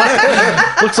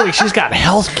 Looks like she's got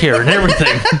health care and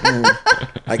everything.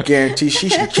 I guarantee she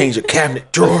should change a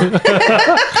cabinet drawer.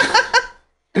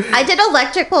 I did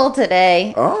electrical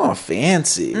today. Oh,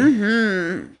 fancy.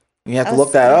 Mm-hmm. You have to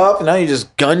look that up. No, you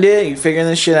just gunned it. You figuring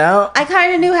this shit out. I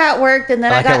kind of knew how it worked, and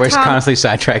then I I like how got we're Tom. constantly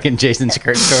sidetracking Jason's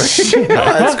skirt story. No,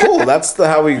 that's cool. That's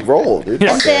how we roll, dude.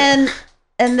 Fuck it.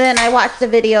 And then I watched the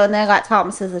video, and then I got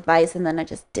Thomas's advice, and then I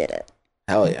just did it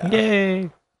Hell yeah. Yay!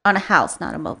 on a house,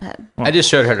 not a moped. I just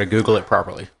showed her to Google it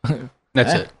properly. That's it.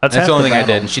 That's That's half the only the thing I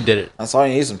battle. did, and she did it. That's all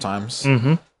you need sometimes.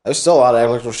 Mm-hmm. There's still a lot of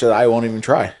electrical shit I won't even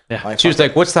try. Yeah. Like, She was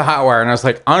like, what's the hot wire? And I was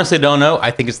like, honestly, don't know.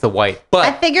 I think it's the white. I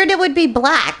But, figured it would be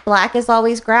black. Black is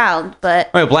always ground,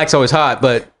 but well, black's always hot,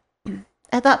 but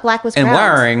I thought black was in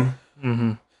ground.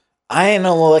 wiring, I ain't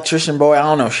no electrician, boy. I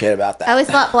don't know shit about that. I always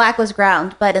thought black was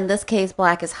ground, but in this case,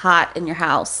 black is hot in your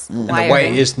house. and the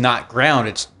white is not ground,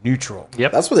 it's neutral.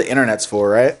 Yep. That's what the internet's for,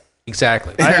 right?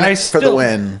 Exactly. I For the still-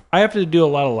 win. I have to do a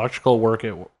lot of electrical work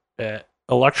at work.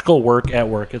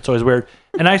 It's always weird,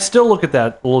 and I still look at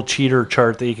that little cheater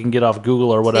chart that you can get off Google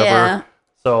or whatever. Yeah.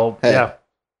 So Hey. yeah,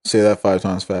 Say that 5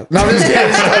 times fast. No, I'm just kidding.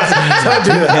 Don't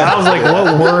do that. I was like,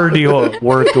 what word do you want?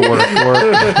 Work.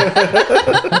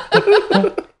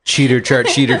 Cheater chart,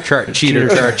 cheater chart, cheater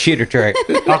chart, cheater chart.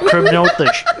 I'll criminal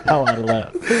the hell out of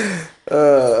that.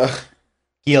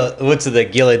 What's the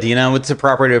Gilladina? What's the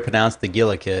proper way to pronounce the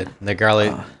Gila kid? The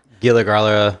Garlic. Gila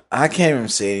Garla. I can't even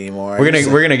say it anymore.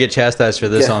 We're gonna get chastised for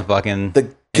this on fucking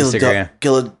Instagram.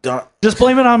 Just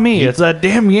blame it on me. It's that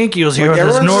damn Yankee was here with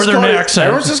his northern accent.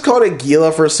 Everyone's just called it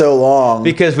Gila for so long.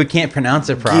 Because we can't pronounce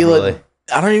it properly. Gila,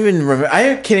 I don't even remember.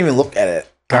 I can't even look at it.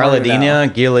 Garladina,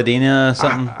 Giladina,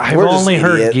 something. I've We're just only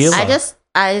heard idiots. Gila.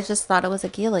 I just thought it was a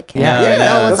Gila cat. Yeah, I didn't know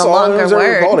it was that's a all longer anyone's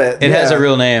ever called word. it. It has a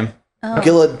real name.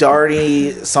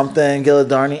 Giladarny something.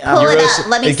 Giladarny. Pull it up.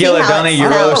 Let me see how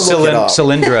Giladani it's spelled. Euro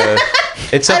Cylindro.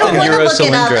 It's I something don't want to Euro look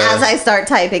it up as Cylindro. I start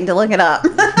typing to look it up.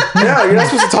 No, you're not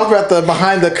supposed to talk about the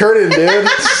behind the curtain, dude.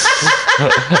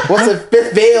 What's the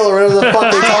fifth veil or whatever the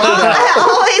fuck they talk about? I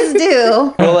always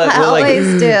do. I always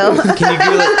do. Can you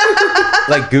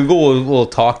do like Google will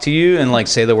talk to you and like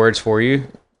say the words for you?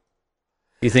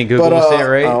 You think Google will say it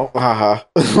right? Oh, haha.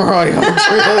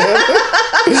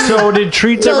 So did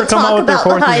Treats We'll ever come talk out with their about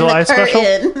 4th of behind July the special?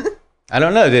 curtain. I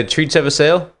don't know. Did Treats have a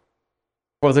sale?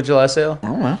 4th of July sale? I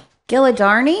don't know.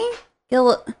 Giladarny?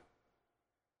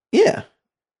 Yeah.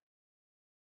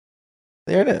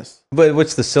 There it is. But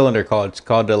what's the cylinder called? It's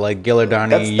called the like Gilardani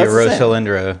That's the Euro same.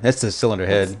 Cylindro. That's the cylinder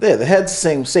head. Yeah, the head's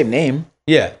the same name.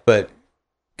 Yeah, but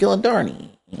Giladarny.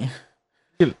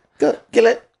 Gil-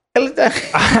 Giladarny.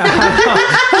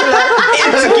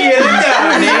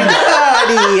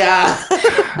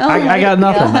 I got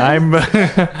nothing.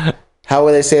 I'm How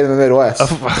would they say it in the Midwest?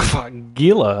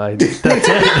 Gila. That's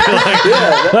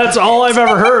it. That's all I've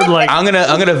ever heard. Like, I'm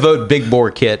gonna vote Big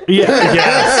Bore Kit. yeah,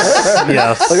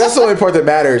 yes. Like that's the only part that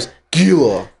matters.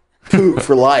 Gila. Poop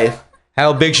for life.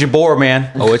 How big's your bore,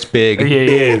 man? Oh, it's big.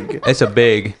 Yeah. It's a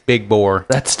big bore.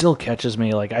 That still catches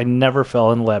me. Like, I never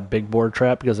fell into that big board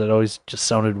trap because it always just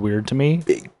sounded weird to me.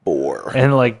 Big bore.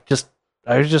 And like,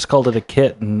 I just called it a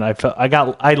kit, and I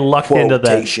lucked into that.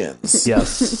 Quotations.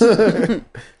 Yes,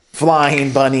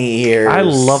 Flying bunny ears. I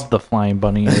love the flying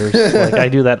bunny ears. Like, I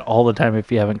do that all the time.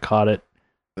 If you haven't caught it,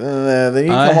 Then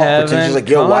you I come off haven't pretend. She's like,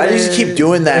 yo, why do you caught keep it.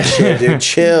 doing that shit, dude?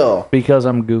 Chill. because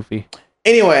I'm goofy.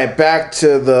 Anyway, back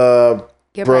to the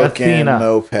broken Athena.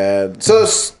 moped. So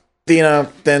Athena,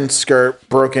 thin skirt,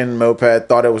 broken moped,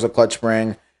 thought it was a clutch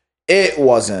spring. It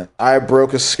wasn't. I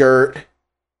broke a skirt.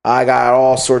 I got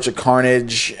all sorts of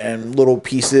carnage and little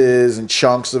pieces and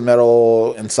chunks of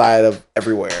metal inside of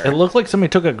everywhere. It looked like somebody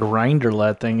took a grinder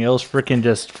that thing. It was freaking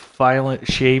just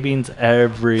violent shavings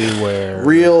everywhere.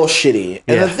 Real shitty.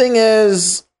 And Yeah. the thing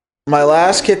is, my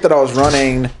last kit that I was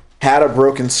running had a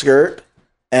broken skirt,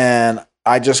 and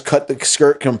I just cut the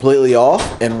skirt completely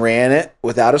off and ran it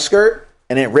without a skirt,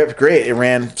 and it ripped great. It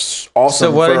ran awesome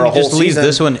So why for didn't a you whole just leave season.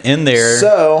 this one in there?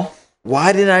 So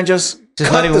why didn't I just Just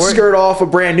cut not even the work? skirt off a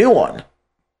brand new one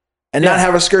and not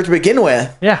have a skirt to begin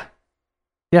with? Yeah.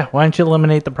 Why don't you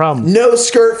eliminate the problem? No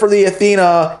skirt for the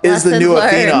Athena is the Lesson new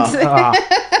learned. Athena.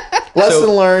 Lesson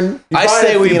learned. You I buy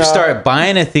say we Athena, start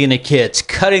buying Athena kits,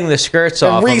 cutting the skirts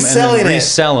And off them, reselling and then it.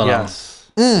 reselling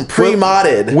Yes.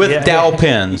 pre-modded. them with Yeah. dowel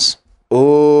pins.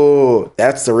 Ooh,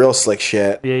 that's the real slick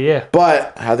shit. Yeah.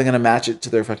 But how are they going to match it to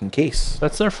their fucking case?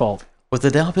 That's their fault. With the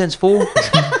dowel pins full? Where's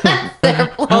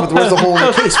the hole in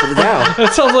the case for the down?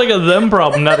 That sounds like a them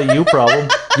problem, not a you problem.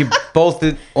 You bolt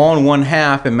it on one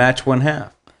half and match one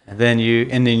half. And then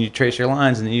you trace your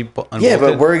lines and then you unbolt Yeah,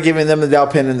 but it. we're giving them the dowel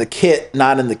pin in the kit,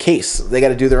 not in the case. They got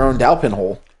to do their own dowel pin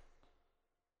hole.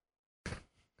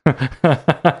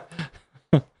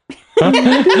 We're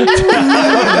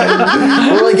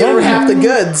only giving her half the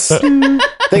goods.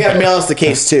 They got to mail us the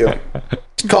case too.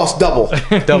 It costs double.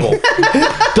 double. Do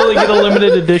they get a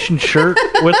limited edition shirt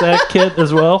with that kit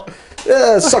as well?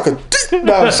 Suck a.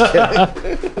 No, I'm just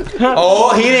kidding.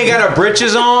 Oh, he didn't got our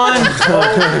britches on.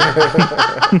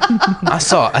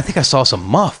 I think I saw some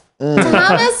muff.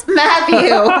 Thomas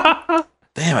Matthew.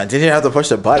 Damn, I didn't even have to push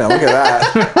the button. Look at that.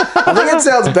 I think it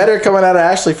sounds better coming out of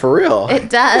Ashley for real. It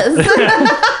does.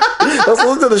 Let's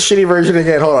listen to the shitty version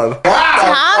again. Hold on.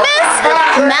 Thomas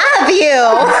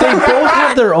Matthew. They both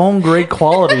have their own great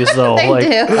qualities, though. They do.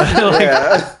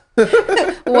 Yeah.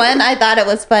 One, I thought it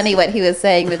was funny what he was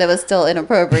saying, but it was still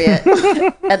inappropriate.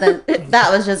 And then that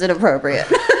was just inappropriate.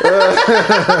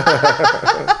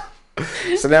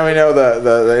 So now we know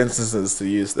the instances to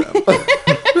use them.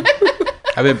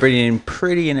 I've been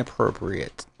pretty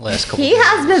inappropriate last couple He days.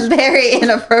 has been very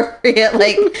inappropriate,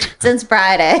 like, since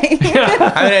Friday.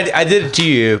 I mean, I did it to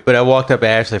you, but I walked up to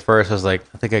Ashley first. I was like,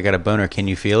 I think I got a boner. Can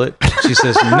you feel it? She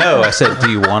says, no. I said, do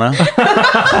you want to?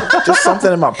 Just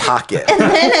something in my pocket. and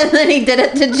then he did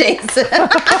it to Jason.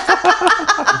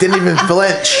 Didn't even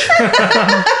flinch.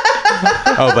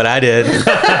 Oh, but I did.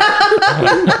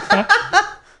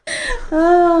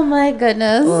 Oh, my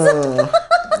goodness.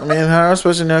 I mean, how am I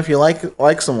supposed to know if you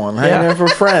like someone? How do you know if we're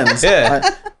friends? Yeah.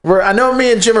 I know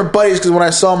me and Jim are buddies because when I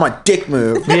saw my dick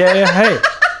move. Yeah. Hey,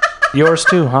 yours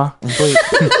too, huh? Sweet.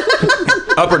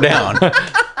 Up or down?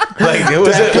 Like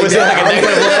was it like a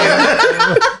negative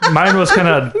leg? Mine was kind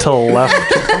of to the left.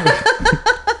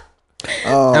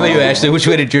 How about you, Ashley? Which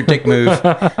way did your dick move?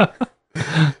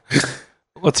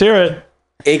 Let's hear it.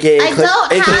 AKA, I don't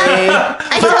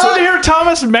I want to hear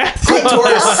Thomas Matthews.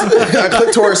 a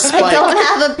clitoris spike. I don't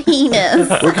have a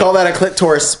penis. We call that a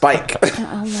clitoris spike.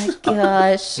 Oh my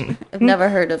gosh. I've never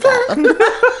heard of that.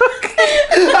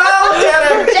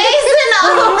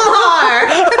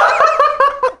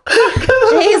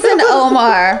 Jason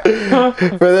Omar.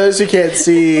 For those who can't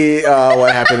see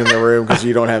what happened in the room because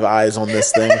you don't have eyes on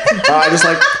this thing, I just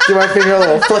like give my finger a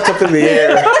little flick up in the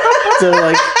air to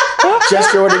like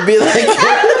gesture what it'd be like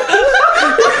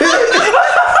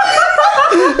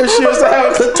if she was to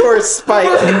have a clitoris spike.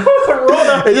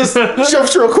 It just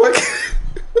jumps real quick.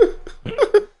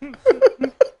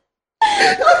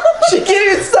 She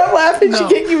can't even stop laughing. She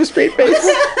can't keep a straight face.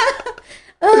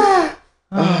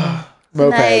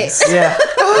 Mopeds. Yeah.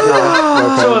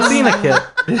 So Athena kit.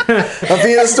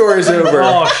 Athena's story's over.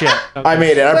 Oh shit. Okay. I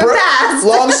made it.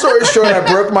 Long story short, I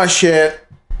broke my shit,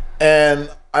 and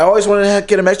I always wanted to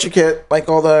get a Metro kit like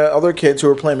all the other kids who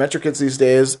are playing Metro kits these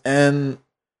days, and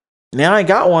now I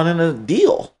got one in a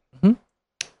deal.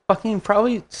 Fucking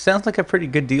probably sounds like a pretty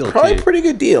good deal. Probably a too. pretty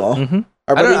good deal.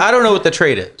 I don't know what the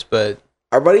trade is, but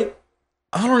Our buddy,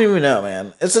 I don't even know,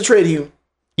 man. It's a trade you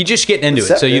just getting into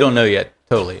it, so you don't know yet.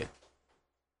 Totally.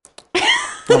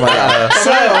 Oh my god.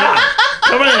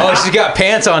 Oh, she's got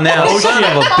pants on now. Son of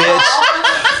a bitch.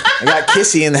 I got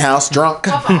Kissy in the house, drunk.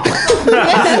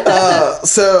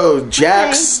 So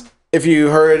Jax, if you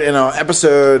heard in an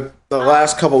episode the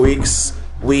last couple weeks,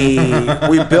 we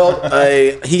built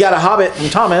he got a Hobbit from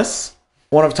Thomas,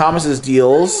 one of Thomas's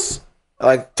deals.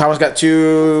 Like Thomas got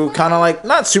two kind of like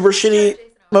not super shitty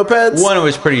mopeds. One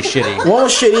was pretty shitty. One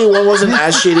was shitty, one wasn't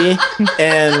as shitty,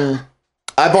 and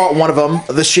I bought one of them,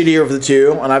 the shittier of the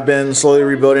two, and I've been slowly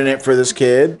rebuilding it for this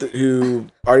kid who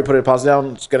already put a deposit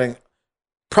down. It's gonna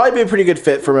probably be a pretty good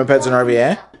fit for mopeds and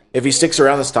RVA if he sticks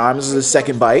around this time. This is his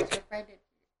second bike,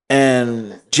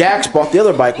 and Jax bought the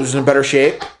other bike, which is in better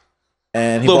shape,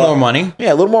 and A little more money.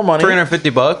 Yeah, a little more money.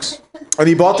 $350. And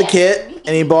he bought the kit,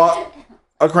 and he bought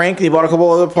a crank, and he bought a couple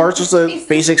other parts, just the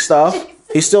basic stuff.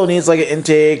 He still needs like an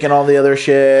intake and all the other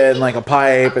shit, and like a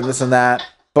pipe and this and that.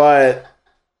 But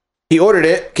he ordered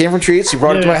it, came from Treats. He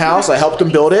brought it to my house. I helped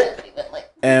him build it,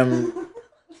 and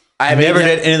I never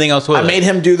did anything else with it. I made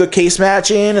him do the case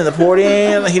matching and the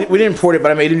porting. We didn't port it,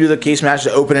 but I made him do the case match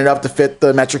to open it up to fit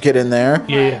the Metro kit in there.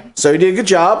 Yeah. So he did a good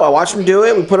job. I watched him do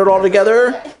it. We put it all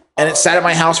together. And it sat at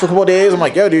my house for a couple of days. I'm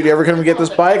like, yo, dude, you ever come and get this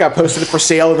bike? I posted it for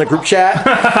sale in the group chat.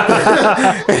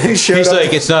 And he showed He's up.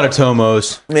 like, it's not a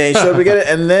Tomos. Yeah, he showed up to get it.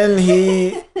 And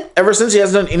then ever since he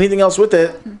hasn't done anything else with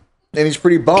it. And he's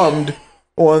pretty bummed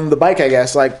on the bike, I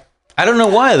guess. Like, I don't know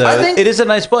why, though. I think- It is a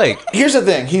nice bike. here's the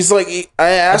thing. He's like, I I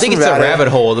asked think him it's a about rabbit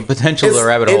hole. The potential of a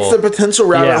rabbit hole. It's the potential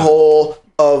rabbit hole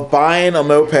of buying a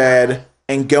moped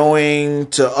and going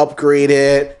to upgrade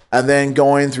it and then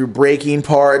going through breaking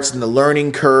parts and the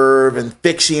learning curve and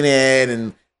fixing it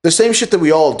and the same shit that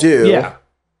we all do. Yeah.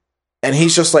 And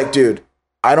he's just like, dude,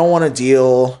 I don't want to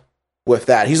deal with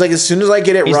that. He's like, as soon as I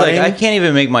get it He's running. like, I can't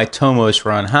even make my Tomos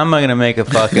run. How am I going to make a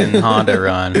fucking Honda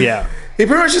run? Yeah. He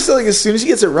pretty much just said, like, as soon as he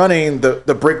gets it running,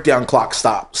 the breakdown clock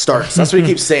starts. That's what he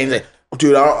keeps saying. Like,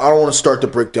 dude, I don't want to start the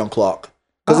breakdown clock.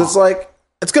 Because it's like,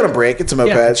 it's going to break. It's a moped.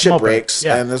 Yeah, it's shit moped. breaks.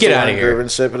 Yeah. And there's Get a outta learning here. curve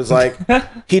and shit. But it's like,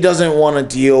 he doesn't want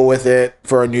to deal with it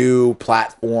for a new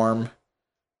platform.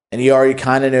 And he already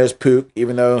kind of knows Pook,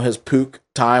 even though his Pook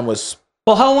time was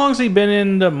Well, how long's he been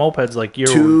into mopeds? Like year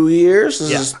 2 years.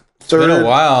 This Yeah. is third, been a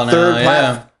while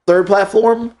now, third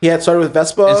platform. He had started with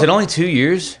Vespa. Is it only 2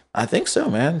 years? I think so,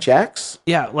 man. Jax?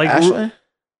 Yeah, like Ashley?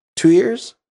 2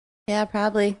 years? Yeah,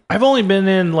 probably. I've only been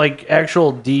in like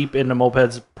actual deep into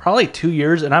mopeds probably 2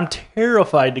 years, and I'm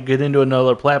terrified to get into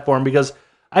another platform because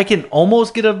I can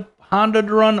almost get a Honda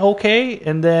to run okay,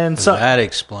 and then some. That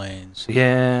explains.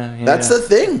 Yeah, That's the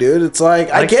thing, dude. It's like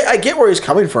I get where he's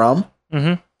coming from.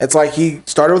 Mhm. It's like he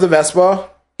started with a Vespa.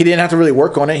 He didn't have to really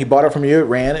work on it. He bought it from you. It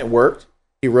ran. It worked.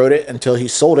 He rode it until he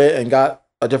sold it and got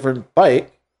a different bike.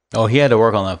 Oh, he had to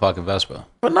work on that fucking Vespa.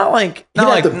 But not like he Not didn't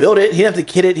like- have to build it. He didn't have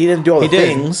to kit it. He didn't do all the He did.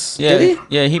 things. Yeah, Did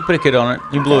yeah, he put a kit on it.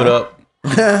 He blew it up.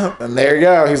 he? And there you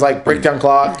go. He's like breakdown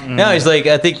clock. No, he's like,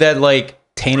 I think that like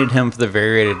tainted him for the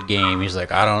variated game. He's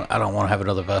like, I don't want to have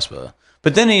another Vespa.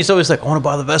 But then he's always like, I want to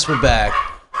buy the Vespa back.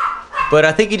 But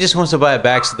I think he just wants to buy it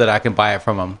back so that I can buy it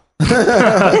from him.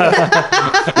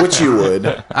 Which you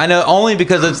would. I know only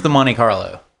because it's the Monte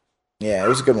Carlo. Yeah, it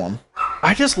was a good one.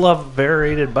 I just love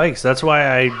variated bikes. That's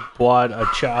why I bought a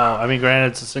Chow. I mean,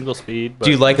 granted, it's a single speed. But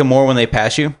Do you like them more when they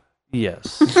pass you?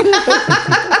 Yes.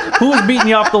 Who's beating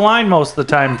you off the line most of the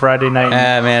time Friday night?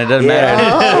 Man, it doesn't matter.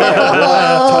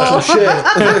 Touch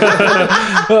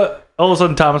the shit. All of a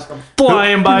sudden, Thomas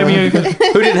flying by me.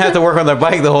 Who didn't have to work on their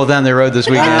bike the whole time they rode this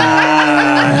weekend?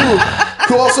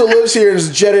 Who also lives here and is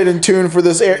jetted and tuned for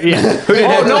this area? Yeah.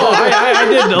 I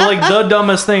did like the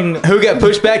dumbest thing. Who got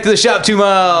pushed back to the shop 2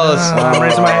 miles? I'm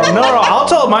raising my hand. No, I'll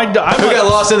tell my. Who got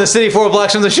lost in the city 4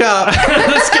 blocks from the shop?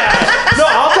 This guy. No,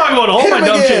 I'll talk about all my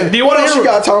dumb shit. Do you What want else to? you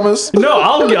got, Thomas? No,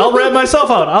 I'll wrap myself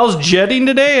out. I was jetting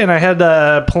today, and I had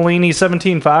the Polini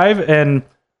 17.5, and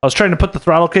I was trying to put the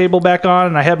throttle cable back on,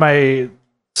 and I had my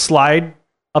slide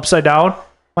upside down.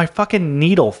 My fucking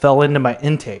needle fell into my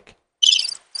intake.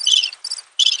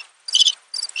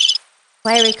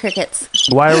 Why are we crickets?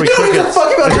 Why are we crickets?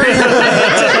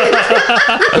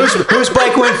 Whose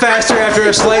bike went faster after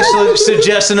a slight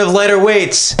suggestion of lighter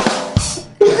weights?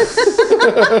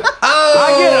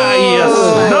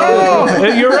 Yes. No,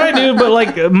 you're right, dude. But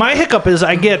like, my hiccup is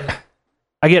I can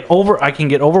get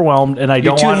overwhelmed, and I You're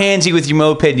don't too want. handsy with your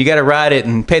moped. You got to ride it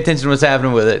and pay attention to what's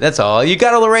happening with it. That's all. You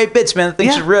got all the right bits, man. The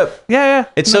thing should rip. Yeah.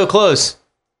 It's so close.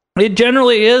 It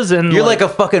generally is, and You're like a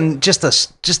fucking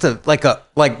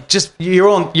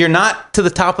you're not to the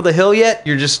top of the hill yet.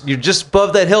 You're just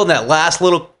above that hill, and that last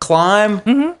little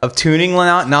climb of tuning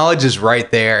knowledge is right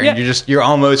there. Yeah. You're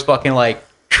almost fucking like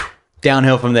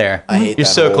downhill from there. I hate You're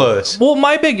that so hole. close. Well,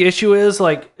 my big issue is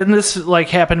like, and this like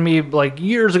happened to me like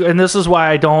years ago, and this is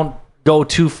why I don't go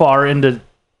too far into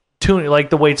tuning, like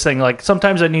the weights thing. Like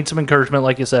sometimes I need some encouragement,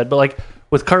 like you said, but like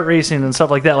with kart racing and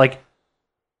stuff like that, like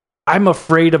I'm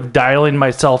afraid of dialing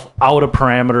myself out of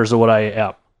parameters of what I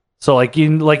am. So like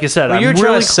you said, Well, you're I'm trying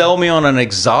really to sell me on an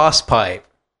exhaust pipe.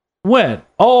 when?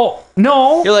 Oh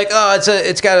no, You're like, oh,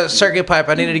 it's got a circuit pipe.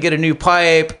 I needed to get a new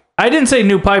pipe. I didn't say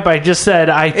new pipe. I just said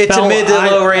It's a mid to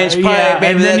low range pipe.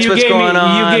 Maybe and then that's what's gave going me,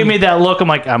 on. You gave me that look. I'm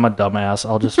like, I'm a dumbass.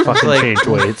 I'll just fucking Like- change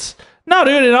weights. No,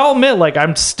 dude, and I'll admit, like,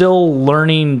 I'm still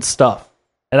learning stuff,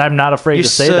 and I'm not afraid You're to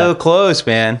say so that. close,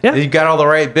 man. Yeah. You got all the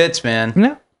right bits, man.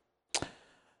 Yeah,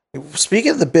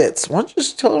 Speaking of the bits, why don't you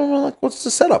just tell them like what's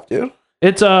the setup, dude?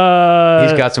 it's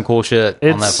He's got some cool shit on that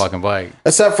it's- fucking bike.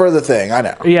 Except for the thing, I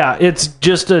know. yeah, it's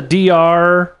just a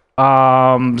DR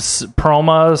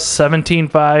Proma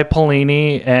 17.5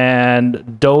 Polini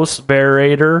and DOS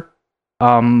variator.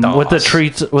 With the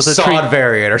treats with the Sod treat.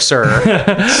 variator,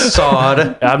 sir.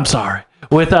 Sod. I'm sorry.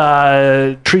 With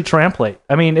treats ramp plate.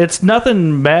 I mean, it's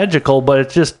nothing magical, but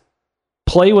it's just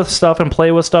play with stuff and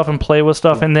play with stuff and play with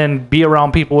stuff, and then be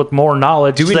around people with more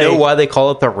knowledge. Do we know why they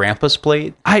call it the Rampus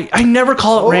plate? I never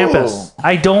call it Rampus.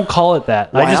 I don't call it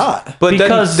that. Why I just, not? But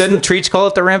Because doesn't Treats call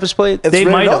it the Rampus plate? It's they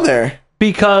written might on have. there.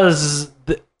 Because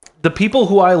the people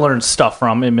who I learned stuff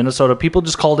from in Minnesota, people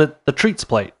just called it the treats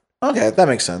plate. Okay, that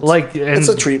makes sense. Like, and, it's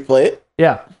a treat plate.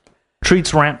 Yeah,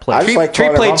 treats ramp plate. I just like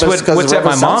Treat calling it plates Rumpus because what's the at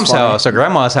my Rumpus sounds mom's funny. house or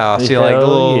grandma's house. You like the Hell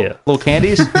little, yeah. little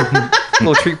candies?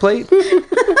 Little treat plate? You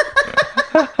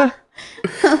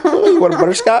want a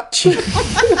butterscotch?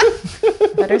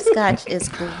 Butterscotch is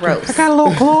gross. Got a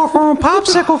little chloroform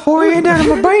popsicle for you down in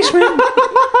my basement.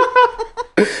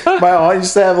 My aunt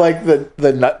used to have like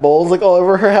the nut bowls like all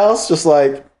over her house, just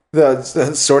like the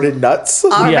sorted nuts.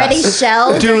 Already Yes.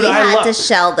 shelled, Dude, or you I had to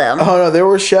shell them. Oh no, they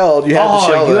were shelled. You had to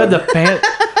shell you them. had the fan.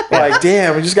 Like,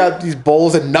 damn, we just got these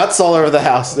bowls of nuts all over the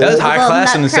house. Dude. That was high Little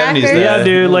class in the 70s. nutcrackers. Yeah,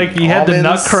 dude, like you had the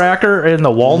Almonds. nutcracker and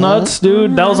the walnuts,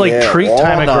 dude. That was like Yeah, treat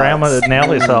time at walnuts. Grandma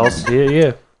Nellie's house.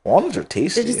 Yeah. Walnuts are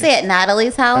tasty. Did you say at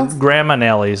Natalie's house? Grandma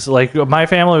Nellie's. Like my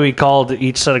family, we called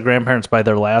each set of grandparents by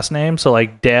their last name. So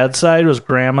like dad's side was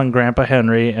Grandma and Grandpa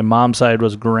Henry, and mom's side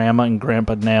was Grandma and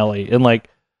Grandpa Nellie. And like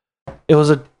it was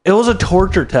a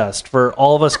torture test for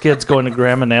all of us kids going to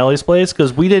Grandma Nellie's place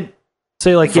because we didn't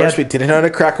say like First, we didn't know how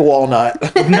to crack a walnut.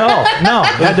 no. We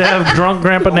had to have drunk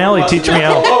Grandpa Nellie teach me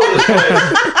how.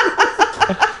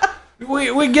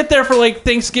 We get there for like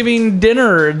Thanksgiving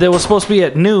dinner that was supposed to be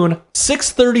at noon.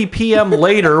 6:30 p.m.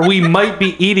 later, we might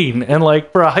be eating, and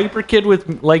like for a hyper kid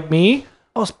with like me,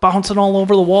 I was bouncing all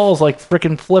over the walls, like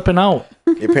freaking flipping out.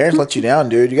 Your parents let you down,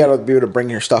 dude. You got to be able to bring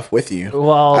your stuff with you.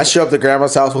 Well, I show up to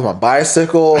grandma's house with my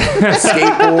bicycle, a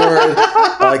skateboard,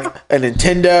 like a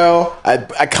Nintendo.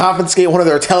 I confiscate one of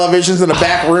their televisions in the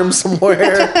back room somewhere.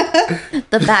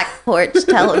 The back porch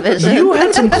television. you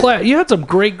had some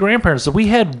great grandparents. So we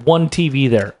had one TV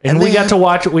there, and And we they got had- to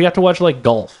watch. We got to watch like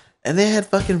golf. And they had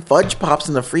fucking fudge pops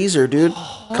in the freezer, dude.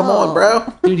 Come on,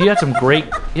 bro. Dude, you had some great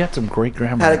Had a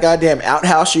grandparents. goddamn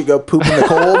outhouse. You go poop in the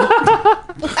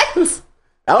cold. What?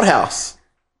 Outhouse.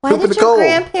 Why Poop in did the your cold.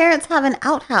 grandparents have an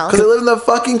outhouse? Because they live in the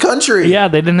fucking country. Yeah,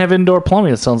 they didn't have indoor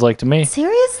plumbing. It sounds like to me.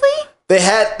 Seriously?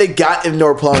 They got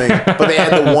indoor plumbing, but they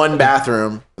had the one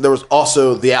bathroom. There was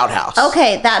also the outhouse.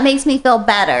 Okay, that makes me feel They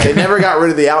better. never got rid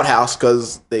of the outhouse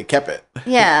because they kept it.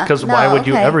 Yeah. Because no, why would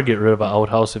you okay. ever get rid of an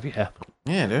outhouse if you have?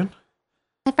 Yeah, dude.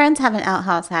 My friends have an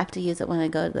outhouse. I have to use it when I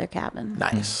go to their cabin.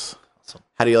 Nice.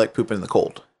 How do you like pooping in the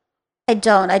cold? I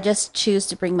don't. I just choose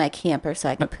to bring my camper so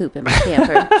I can poop in my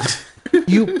camper.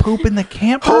 You poop in the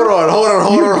camper? Hold on.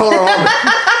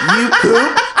 You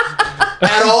poop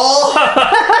at all?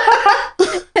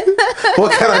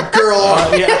 What kind of girl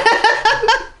are you?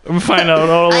 I'm find out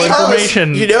all the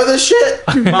information. You know this shit?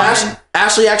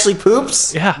 Ashley actually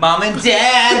poops? Yeah. Mom and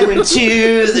Dad went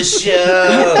to the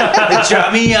show. They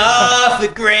dropped me off the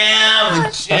ground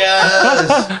with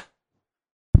shows.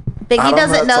 Biggie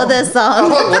doesn't know this song.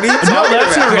 What are you talking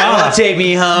that's about? Grandma, take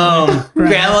me home.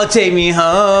 Grandma, take me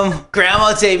home.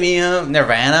 Grandma, take me home.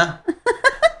 Nirvana.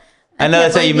 I know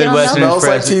that's how you believe you don't know Midwesterners Smells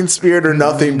like press. Teen Spirit or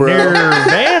nothing, bro.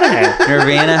 Nirvana.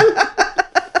 Nirvana.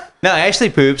 No, Ashley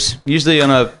poops usually on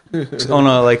a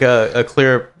like a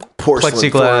clear Porcelain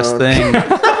plexiglass throne. thing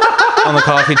on the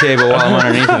coffee table while I'm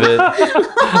underneath of it.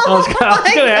 I was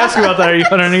going to ask you about that. Are you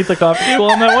underneath the coffee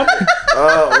table on that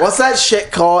one? What's that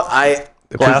shit called?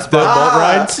 Glass boat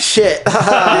rides? Shit.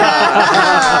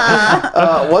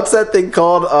 What's that thing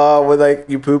called when like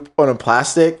you poop on a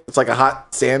plastic? It's like a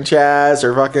hot Sanchez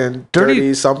or fucking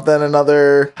dirty something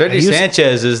another. Dirty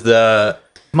Sanchez is the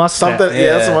Mustache. Something,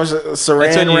 yeah, Yeah. so much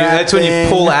saran wrap that's when you thing.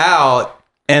 pull out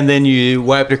and then you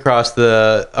wipe it across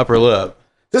the upper lip.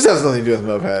 This has nothing to do with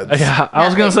mopeds. Yeah, I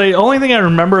was going to say, the only thing I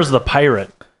remember is the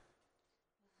pirate.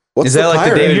 What's Is that like the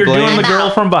pirate? David You're Blaine? doing the girl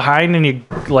Mouth. from behind and you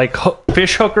like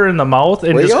fish hook her in the mouth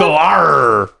and Where just you go, going?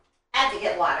 arr. I had to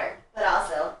get water, but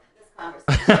also this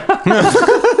conversation.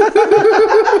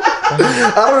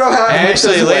 I don't know how. I make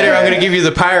Actually, this later way. I'm going to give you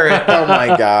the pirate, Oh my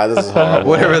god, this is horrible.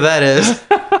 whatever that is.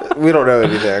 We don't know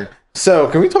anything. So,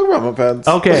 can we talk about mopeds?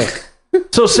 Okay.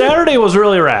 So Saturday was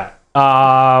really rad.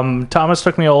 Thomas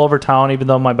took me all over town, even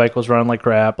though my bike was running like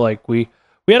crap. Like we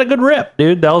had a good rip,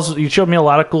 dude. You showed me a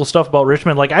lot of cool stuff about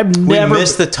Richmond. Like I've We never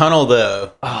missed the tunnel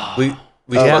though.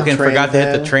 We fucking train forgot to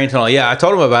hit the thing? train tunnel. Yeah, I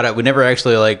told him about it. We never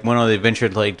actually like went on the adventure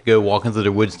to like go walk into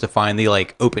the woods to find the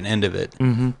like open end of it.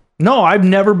 No, I've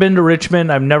never been to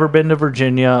Richmond. I've never been to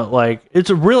Virginia. Like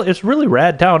it's really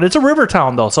rad town. It's a river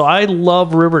town though, so I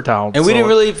love river town. And we So- didn't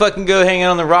really fucking go hang out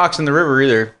on the rocks in the river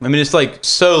either. I mean, it's like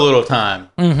so little time,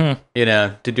 you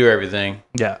know, to do everything.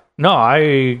 Yeah. No,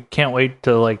 I can't wait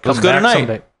to like come Let's go back tonight.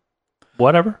 someday.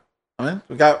 Whatever.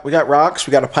 We got rocks.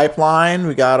 We got a pipeline.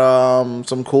 We got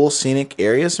some cool scenic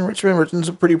areas in Richmond. Richmond's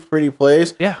a pretty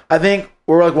place. Yeah. I think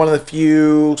we're like one of the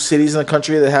few cities in the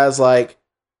country that has like,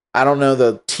 I don't know,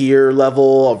 the tier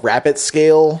level of rapid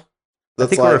scale. I That's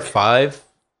think like, we're 5.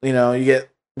 you know, you get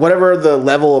whatever the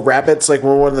level of rapids. Like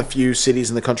we're one of the few cities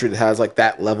in the country that has like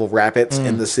that level of rapids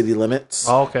in the city limits.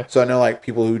 Oh, okay. So I know like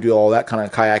people who do all that kind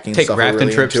of kayaking Take stuff are rafting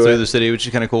really trips into through it. the city, which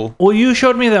is kind of cool. Well, you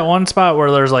showed me that one spot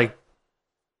where there's like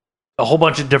a whole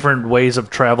bunch of different ways of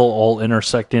travel all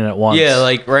intersecting at once. Yeah,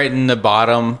 like right in the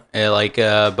bottom,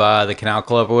 by the Canal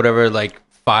Club or whatever, like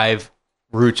 5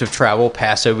 routes of travel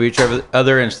pass over each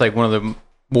other, and it's like one of the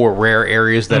more rare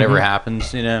areas that ever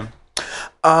happens, you know?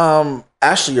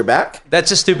 Ashley, you're back.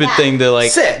 That's a stupid thing to like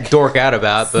Sick. dork out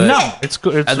about, but No, it's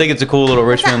good. I think it's a cool little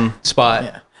Richmond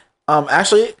spot.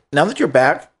 Ashley, now that you're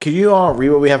back, can you read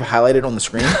what we have highlighted on the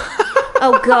screen?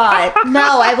 Oh God,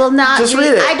 no! I will not. Just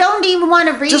read it. I don't even want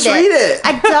to read Just it. read it.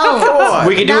 I don't.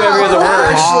 We can do No. every other word.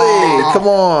 Ashley, come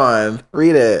on,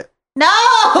 read it. No.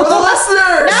 For the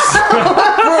listeners.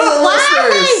 For the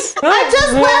listeners. I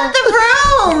just left the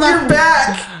room. You're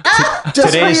back.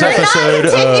 Just Today's read it. episode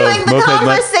Not continuing of the Moped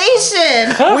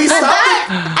conversation. We stopped.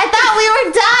 I thought we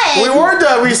were done. We were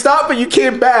done. We stopped, but you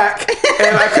came back,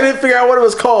 and I couldn't figure out what it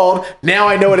was called. Now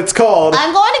I know what it's called.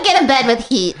 I'm going to get in bed with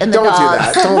Heat and the Don't do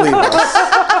dogs. that. Don't leave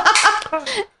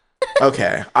us.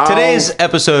 Okay. Today's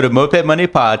episode of Moped Monday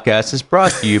Podcast is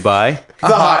brought to you by the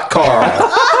hot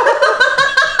Carl.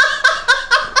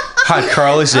 Hot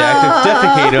Carl is the act of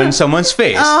defecating on someone's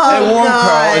face. A warm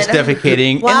Carl is God.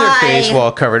 defecating in Why? their face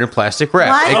while covered in plastic wrap.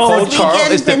 Why A has cold this Carl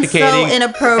weekend is been so defecating in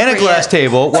inappropriate? a glass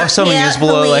table while someone Can't is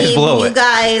below believe it. you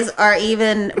guys are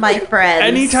even my friends.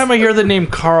 Anytime I hear the name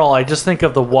Carl, I just think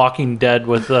of The Walking Dead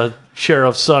with the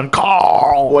sheriff's son,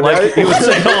 Carl. Whenever, Like he would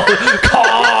say, oh,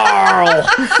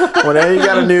 Carl. whenever you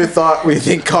got a new thought, we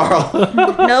think Carl.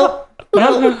 Nope.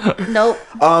 Nope.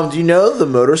 Do you know the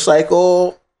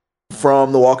motorcycle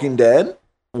from The Walking Dead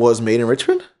was made in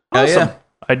Richmond? Oh, yeah.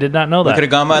 I did not know We could that. have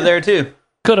gone by there too.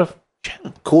 Could have.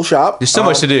 Cool shop. There's so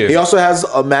much to do. He also has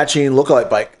a matching lookalike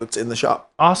bike that's in the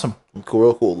shop. Awesome. Cool,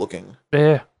 real cool looking.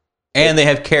 Yeah. And they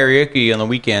have karaoke on the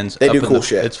weekends. They up do in cool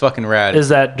shit. It's fucking rad. Is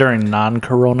that during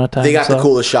non-corona time? They got the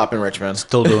coolest shop in Richmond.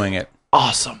 Still doing it.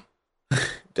 Awesome. Do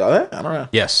they? I don't know.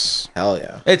 Yes. Hell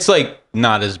yeah. It's like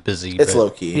not as busy. It's but low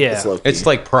key. Yeah. It's low key. It's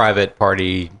like private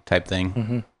party type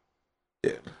thing.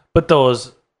 But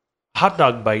those hot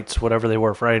dog bites, whatever they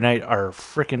were Friday night, are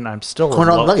freaking. I'm still in corn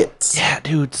dog love. nuggets. Yeah,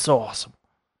 dude, so awesome.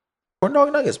 Corn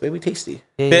dog nuggets, baby, tasty.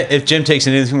 If Jim takes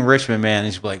anything from Richmond, man,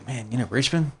 he's like, man, you know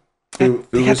Richmond? Food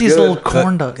They got was these good. little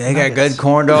corn dog. They got nuggets. good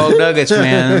corn dog nuggets,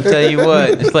 man. I'll tell you what.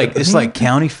 It's like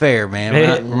county fair,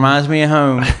 man. Reminds me of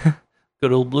home.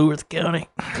 Good old Blue Earth County.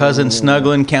 Cousin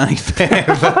snuggling county fair.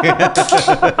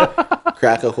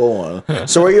 Crack a cool one.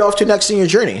 So where are you off to next in your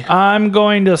journey? I'm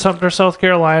going to Sumter, South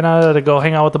Carolina to go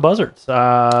hang out with the Buzzards.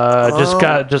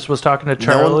 Just was talking to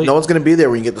Charlie. No one's going to be there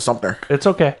when you get to Sumter. It's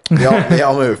okay. They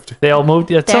all moved. They all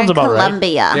moved. Yeah, it They're sounds in about right.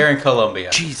 Columbia. They're in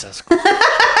Columbia. Jesus.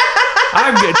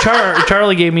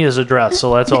 Charlie gave me his address,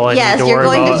 so that's all I Yes, need to you're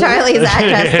worry going about. to Charlie's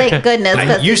address. Thank goodness. I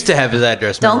 'cause used to have his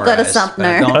address. Don't go to memorized, Sumter. but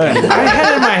I don't I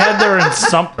had it in my head they're in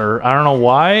Sumter. I don't know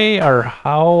why or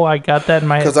how I got that in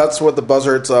my Because head. that's what the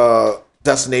Buzzards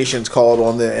destination's called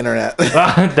on the internet.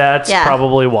 That's Yeah.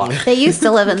 probably why. they used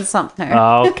to live in Sumter.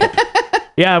 Okay.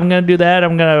 Yeah, I'm gonna do that.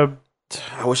 I'm gonna.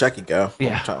 I wish I could go.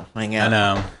 Yeah. Try to hang I out.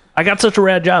 know. I got such a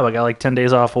rad job. I got like 10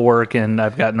 days off of work, and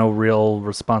I've got no real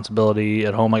responsibility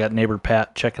at home. I got neighbor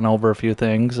Pat checking over a few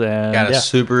things, and Got a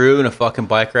Subaru and a fucking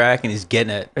bike rack, and he's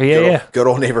getting it. yeah. Good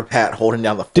old neighbor Pat holding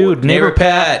down the fort. Dude, neighbor Neighbor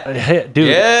Pat. Hey, dude,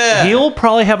 Yeah. he'll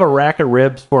probably have a rack of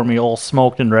ribs for me all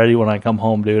smoked and ready when I come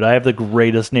home, dude. I have the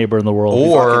greatest neighbor in the world.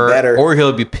 Or better.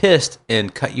 he'll be pissed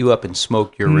and cut you up and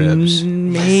smoke your ribs.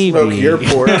 Maybe. Smoke your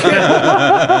pork.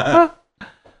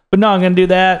 But no, I'm going to do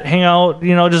that, hang out,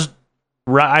 just...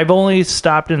 I've only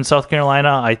stopped in South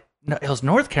Carolina. It was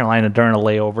North Carolina during a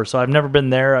layover, so I've never been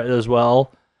there as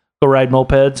well. Go ride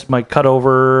mopeds, might cut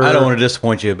over. I don't want to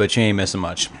disappoint you, but you ain't missing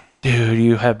much. Dude,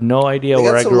 you have no idea They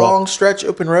where got I some grew long up. stretch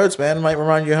open roads, man. Might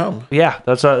remind you of home. Yeah,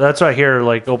 that's what I hear.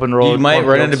 Like open road. You might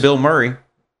run into cornfields. Bill Murray.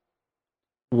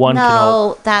 One can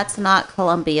hope. no, that's not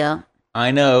Columbia. I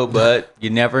know, but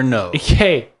you never know.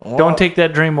 Hey, don't take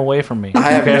that dream away from me.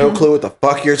 I have no clue what the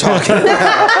fuck you're talking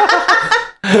about.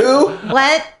 Who?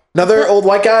 What? Another old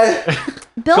white guy?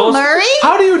 Bill Ghost- Murray?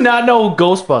 How do you not know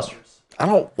Ghostbusters? I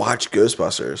don't watch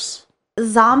Ghostbusters.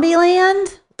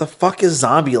 Zombieland? The fuck is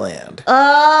Zombieland?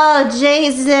 Oh,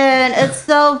 Jason. It's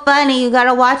so funny. You got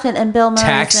to watch it. And Bill Murray's in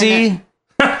it. Taxi?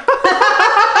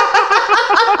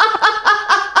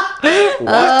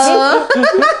 What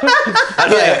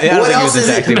else is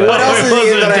it? What else is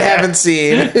it that I haven't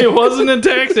seen? It wasn't a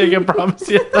taxi. I can promise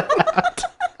you that.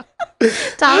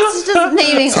 Tom's just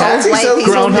naming old Taxi white sounds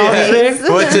people Groundhog movies. Day?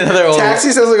 What's another old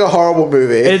Taxi sounds like a horrible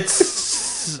movie. It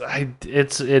is what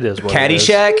it is.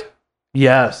 Caddyshack?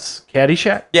 Yes,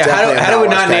 Caddyshack. Yeah, Definitely how do we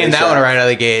not not watch name that Caddyshack. one right out of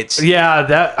the gates? Yeah,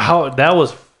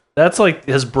 that's like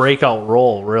his breakout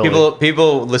role, really.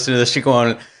 People listen to this shit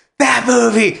going, that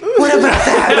movie! What about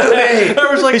that movie?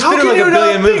 I was like, It's how been in can like you a not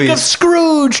billion think of movies.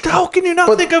 Scrooged? How can you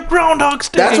not think of Groundhog Day?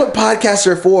 That's what podcasts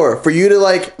are for you to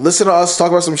like listen to us talk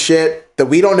about some shit that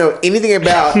we don't know anything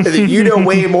about and that you know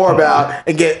way more about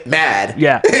and get mad,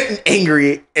 Yeah. and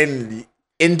angry and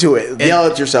into it, yell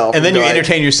at yourself, And then be you like,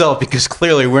 entertain yourself because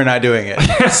clearly we're not doing it.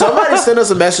 Somebody sent us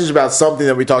a message about something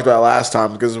that we talked about last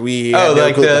time because we had no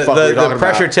like clue what the fuck we were the talking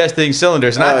pressure about. testing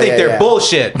cylinders. And I Oh, think yeah, they're yeah.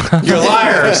 bullshit. You're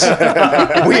liars.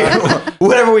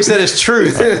 Whatever we said is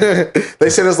truth. They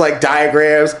sent us like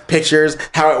diagrams, pictures,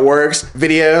 how it works,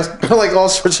 videos, like all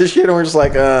sorts of shit, and we're just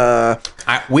like,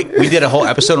 We did a whole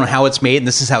episode on how it's made, and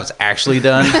this is how it's actually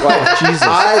done. like, Jesus.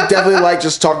 I definitely like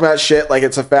just talking about shit like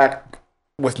it's a fact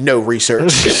with no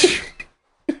research.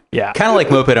 Yeah. Kind of like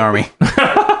Moped Army.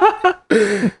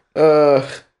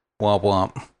 Womp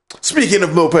womp. Speaking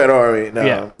of Moped Army, no,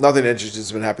 Yeah. nothing interesting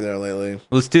has been happening there lately.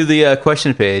 Let's do the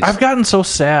question page. I've gotten so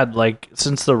sad, like,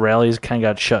 since the rallies kind of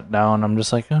got shut down. I'm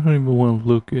just like, I don't even want to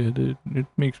look at it. It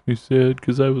makes me sad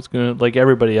because I was going to, like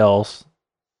everybody else.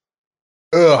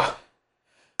 Ugh.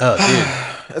 Oh, dude.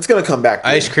 It's gonna come back.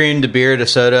 Dude. Ice cream to beer to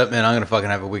soda, man, I'm going to fucking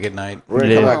have a wicked night. We're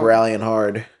gonna come Yeah. back rallying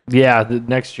hard. Yeah, the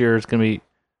next year it's going to be.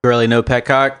 Girly, no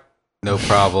petcock? No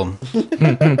problem.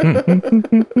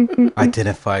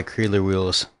 Identify Creedler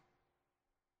wheels.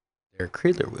 They're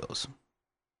Creedler wheels.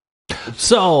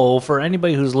 So, for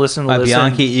anybody who's listening to By this,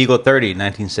 Bianchi Eagle 30,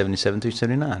 1977 through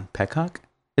 79. Petcock?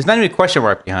 There's not even a question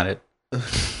mark behind it.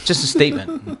 Just a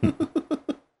statement.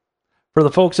 for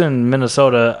the folks in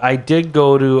Minnesota, I did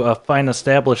go to a fine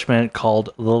establishment called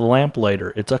The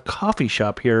Lamplighter. It's a coffee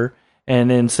shop here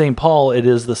And in St. Paul, it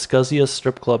is the scuzziest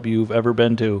strip club you've ever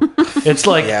been to. It's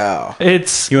like, Yeah.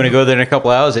 it's You want to go there in a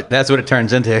couple hours? That's what it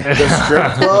turns into. The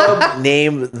strip club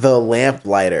named the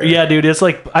Lamplighter. yeah, dude. It's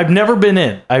like I've never been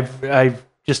in. I've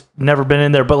just never been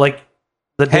in there. But like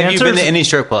the Have dancers, you been to any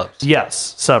strip clubs?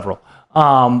 yes, several.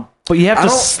 But you have I to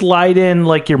don't- slide in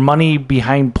like your money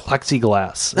behind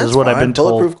plexiglass. That's is what I've fine. been told.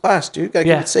 Bulletproof glass, dude. Gotta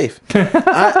Yeah. keep it safe.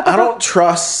 I don't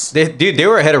trust. Dude, they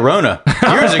were ahead of Rona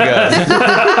years ago.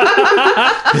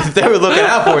 They were looking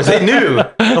out for us. They knew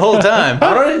the whole time.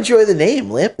 I don't enjoy the name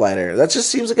Lamplighter. That just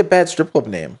seems like a bad strip club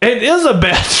name. It is a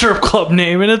bad strip club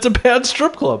name, and it's a bad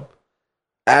strip club.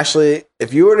 Ashley,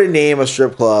 if you were to name a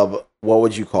strip club, what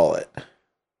would you call it?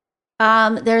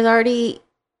 There's already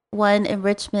one in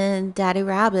Richmond, Daddy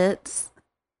Rabbits.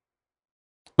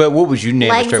 But what would you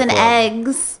name a Legs strip and club?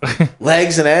 eggs.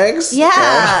 Legs and eggs?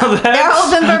 Yeah. They're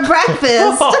That's- open for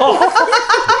breakfast.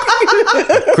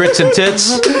 Grits and tits?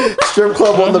 Strip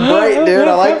club on the bright, dude.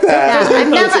 I like Yeah,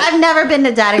 that. I've never been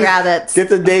to Daddy Rabbits. Get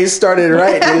the day started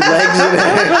right, dude. Legs and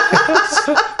eggs.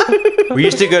 We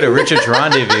used to go to Richard's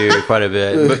Rendezvous quite a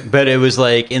bit, but it was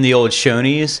like in the old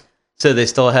Shoney's. So they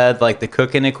still had like the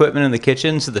cooking equipment in the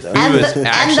kitchen. So the food was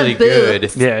actually good.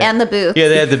 booths. Yeah. And the booth. Yeah,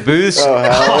 they had the booths. Oh,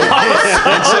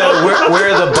 hell. And so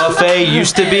where the buffet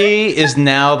used to be is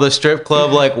now the strip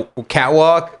club like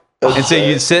catwalk. And so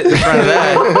you'd sit in front of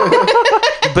that.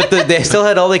 But they still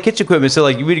had all the kitchen equipment. So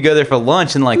like you would go there for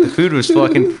lunch and like the food was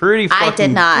fucking pretty fucking I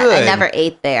did not. good. I never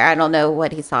ate there. I don't know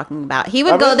what he's talking about. He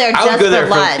would go there I would just go there for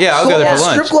lunch. Yeah, I'll go there for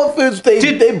Strip lunch. club foods,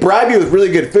 they bribe you with really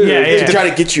good food. Yeah, They yeah. try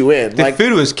to get you in. The Like,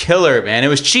 food was killer, man. It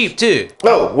was cheap too.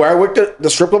 where I worked at the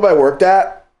strip club I worked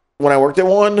at, when I worked at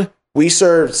one, we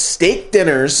served steak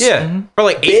dinners. Yeah, for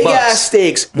like $8. Big ass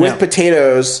steaks with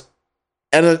potatoes,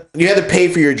 and you had to pay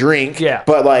for your drink. Yeah.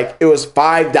 but like it was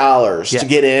 $5 Yeah. to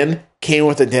get in. Came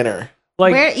with a dinner.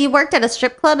 Like, Where you worked at a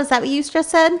strip club? Is that what you just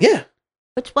said? Yeah.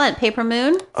 Which one? Paper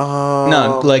Moon?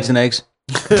 No, legs and eggs.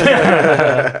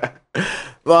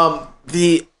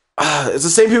 It's the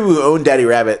same people who own Daddy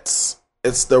Rabbits.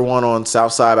 It's the one on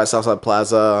Southside by Southside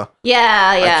Plaza. Yeah,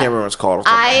 I can't yeah. remember what it's called. off the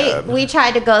top of my head. We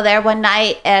tried to go there one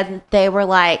night and they were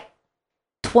like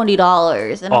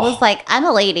 $20, and I was like, I'm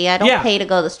a lady. I don't Yeah. pay to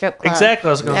go to the strip club. exactly.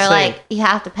 I was going to They're say. like, you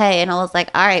have to pay, and I was like,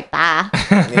 all right, bye.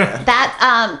 Yeah.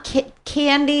 That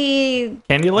candy,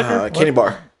 Candy liquor? Candy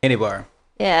bar. Candy bar.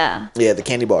 yeah. Yeah, the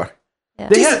candy bar.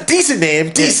 Yeah. Decent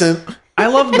name. Decent. I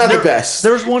love Not the best.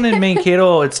 There's one in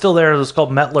Mankato. It's still there. It was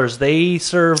called Mettler's. They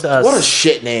served us. What a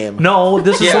shit name. No,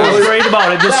 this is Yeah. what's great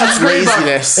about it. This That's is great about it.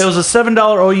 laziness. It was a $7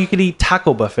 all-you-could-eat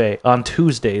taco buffet on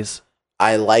Tuesdays.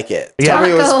 I like it. Yeah. Tell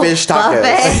me it was Taco fish tacos.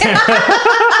 buffet.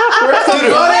 Where's the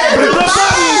button?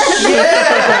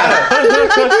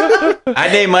 I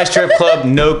named my strip club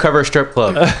No Cover Strip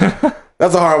Club. And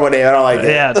That's a horrible name. I don't like it.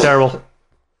 Yeah, terrible.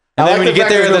 then like when the you get fact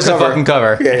there, there's there's no a cover. fucking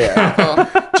cover.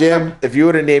 Yeah. Jim, if you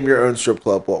were to name your own strip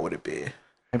club, what would it be?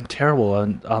 I'm terrible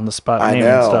on the spot I naming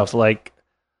know. stuff. Like,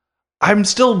 I'm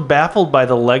still baffled by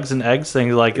the legs and eggs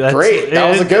thing. Like, that's Great. That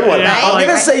was a good one. Yeah, I'm like,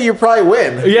 going to say you probably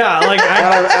win. yeah, like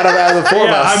Out of the four of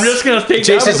us. I'm just gonna take.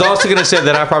 Jason's also going to say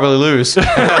that I probably lose.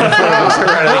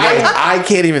 I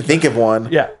can't even think of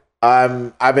one. Yeah,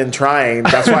 I've been trying.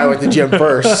 That's why I went to Jim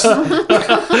first.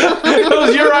 it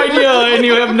was your idea, and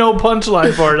you have no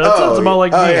punchline for it. That sounds about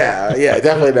like me. yeah,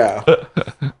 definitely no.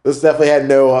 This definitely had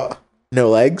no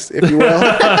legs, if you will.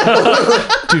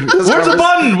 Where's the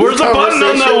button? Where's the button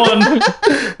on that one?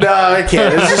 No, I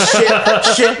can't. It's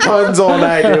just shit puns all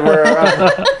night, dude. We're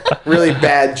really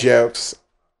bad jokes.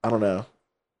 I don't know.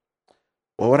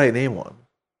 What would I name one?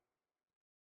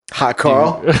 Hot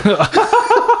Carl. Hot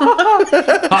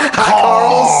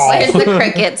Carl's. Where's the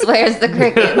crickets? Where's the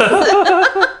crickets?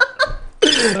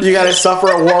 You gotta suffer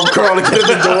a warm Carl to get in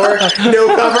the door.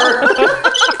 No cover.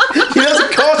 He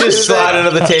doesn't call you Just slide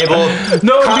under the table.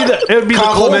 No, it would be the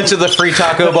Compliment to the free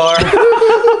taco bar.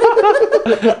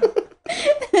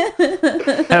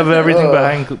 have everything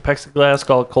behind plexiglass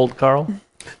called Cold Carl.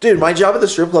 Dude, my job at the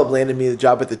strip club landed me the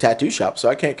job at the tattoo shop, so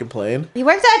I can't complain. You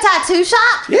worked at a tattoo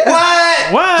shop?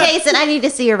 Yeah. What? Jason, I need to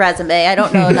see your resume. I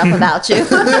don't know enough about you.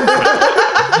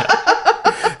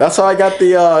 That's how I got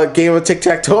the game of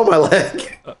tic-tac-toe on my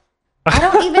leg. I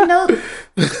don't even know.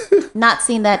 Not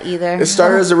seen that either. It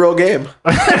started as a real game.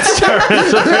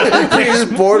 You're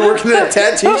just bored working at a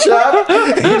tattoo shop.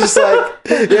 And you're just like,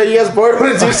 yeah, you guys bored?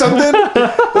 Want to do something?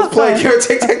 Let's play a game of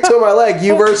tic-tac-toe on my leg.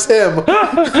 You versus him.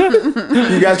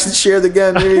 You guys can share the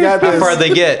gun. Here, you got How this. far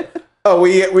they get? Oh,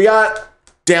 we got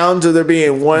down to there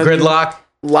being one Gridlock.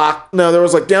 lock. No, there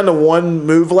was like down to one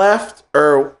move left,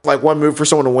 or like one move for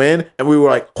someone to win, and we were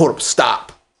like, hold up,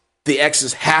 stop. the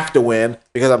X's have to win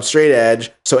because I'm straight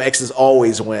edge, so X's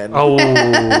always win. Oh,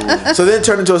 So then it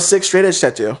turned into a 6 straight edge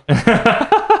tattoo.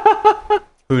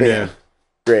 Who knew? Yeah.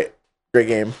 Great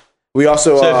game. We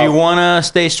also So if you want to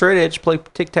stay straight edge, play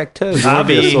tic-tac-toe. You want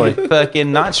to be Obviously.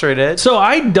 fucking not straight edge. so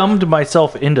I dumbed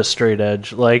myself into straight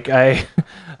edge. Like I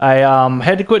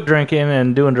had to quit drinking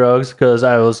and doing drugs because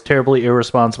I was terribly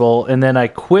irresponsible, and then I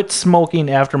quit smoking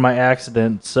after my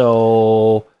accident.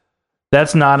 So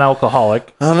that's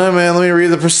non-alcoholic. I don't know, man. Let me read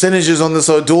the percentages on this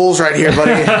O'Doul's right here,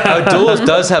 buddy. Duels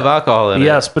does have alcohol in it.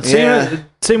 Yes, but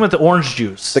same with the orange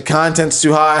juice. The content's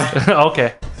too high.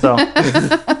 Okay, so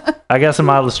I guess I'm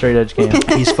out of the straight edge game.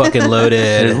 He's fucking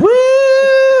loaded.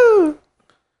 Woo!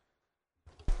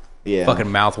 Yeah. Fucking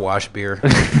mouthwash beer.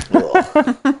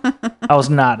 I was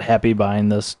not happy buying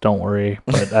this. Don't worry,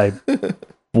 but I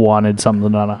wanted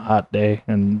something on a hot day,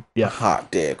 and yeah,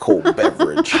 Hot day, cold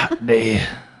beverage. day,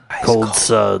 cold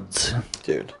suds.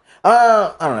 Dude.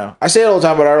 I don't know. I say it all the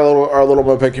time, but our little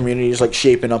moped community is like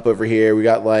shaping up over here. We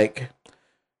got like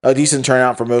a decent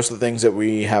turnout for most of the things that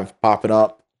we have popping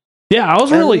up. Yeah, I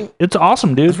was really. It's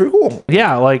awesome, It's dude. pretty cool.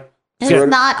 Yeah, like It's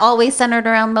not always centered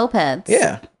around mopeds.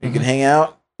 Yeah. You can hang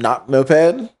out, not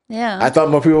moped. Yeah. I thought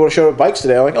more people would have showed up with bikes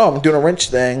today. I'm like, oh, I'm doing a wrench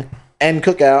thing and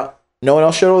cookout. No one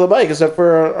else showed up with a bike except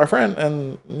for our friend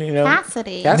and,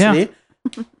 Cassidy. Cassidy.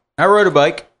 I rode a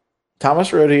bike.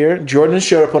 Thomas rode here. Jordan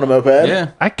showed up on a moped.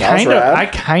 Yeah. I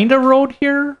rad. kind of rode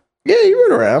here Yeah, you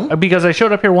rode around. because I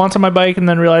showed up here once on my bike and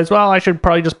then realized, well, I should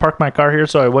probably just park my car here.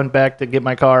 So I went back to get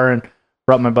my car and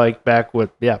brought my bike back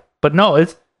with But no,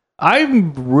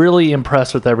 I'm really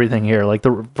impressed with everything here. Like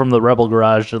from the Rebel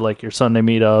Garage to like your Sunday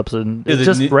meetups, and it's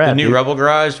just rad. The new dude. Rebel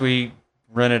garage, we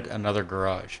rented another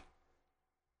garage.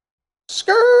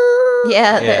 Skirt.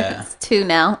 Yeah, Yeah. there's 2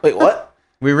 now. Wait, what?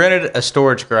 We rented a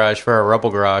storage garage for our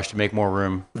Rebel garage to make more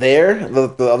room. There? The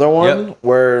other one? Yep.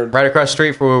 Where Right across the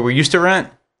street from where we used to rent.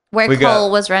 Where We got-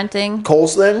 Cole was renting.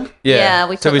 Cole's thing? Yeah,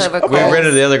 we took over We Cole's.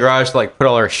 rented the other garage to like put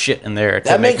all our shit in there to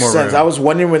That make makes more sense. room. I was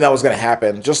wondering when that was going to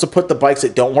happen. Just to put the bikes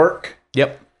that don't work.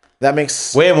 Yep. That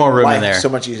makes Way more room in life there. so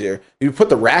much easier. You put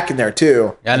the rack in there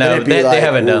too. I and then know. it'd be They like,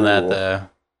 haven't done that ooh, though.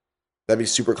 That'd be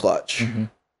super clutch. Then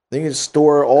you can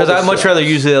store all. Because the I'd much stuff. rather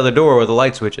use the other door where the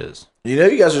light switch is. You know,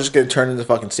 you guys are just going to turn into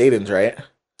fucking Satans, right?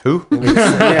 Who?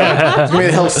 Yeah, it's gonna be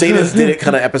the hell Satans did it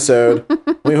kind of episode.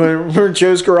 We were in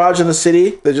Joe's garage in the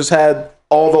city that just had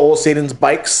all the old Satan's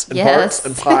bikes and Yes. parts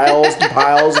and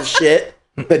piles of shit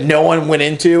that no one went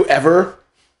into ever.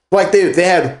 Like they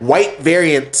had white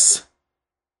variants,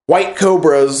 white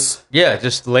Cobras, Yeah,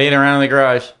 just laying around in the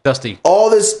garage, dusty. all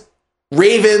this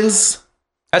Ravens.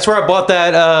 That's where I bought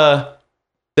that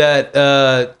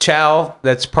chow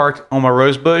that's parked on my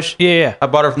rose bush. Yeah. I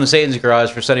bought it from the Satan's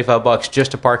garage for $75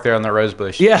 just to park there on that rose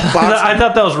bush. Yeah, Box- I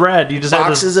thought that was rad. You just had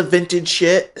this. Boxes of vintage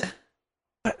shit.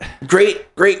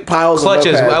 Great piles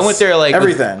Clutches. of mopeds. I went there like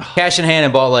everything. with cash in hand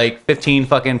and bought like 15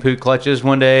 fucking Poot clutches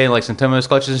one day, and like some Tomos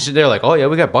clutches and shit. They're like, oh yeah,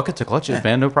 we got buckets of clutches,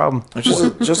 man, no problem. It's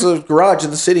just a garage in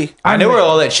the city. I know where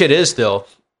all that shit is still.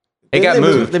 It got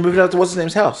moved. They moved it out to what's his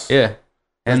name's house. Yeah,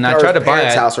 and I Or tried to his buy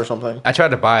parents' it. house or something. I tried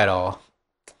to buy it all,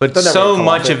 but They'll never so come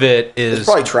much off of it is It's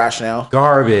probably trash now.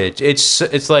 garbage. It's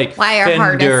like Wire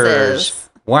fenders, harnesses.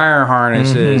 wire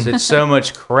harnesses. It's so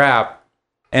much crap.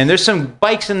 And there's some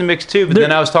bikes in the mix too. But then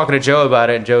I was talking to Joe about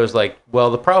it, and Joe was like,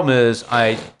 "Well, the problem is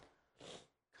I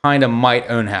kind of might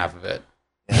own half of it,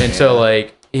 and so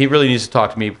like he really needs to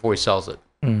talk to me before he sells it."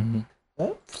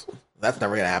 That's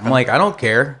never gonna happen. I'm like, I don't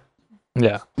care.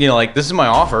 Yeah. You know, like this is my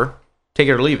offer. Take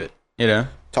it or leave it. You know.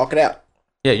 Talk it out.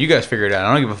 Yeah, you guys figure it out.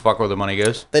 I don't give a fuck where the money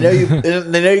goes. They know you.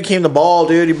 They know you came to ball,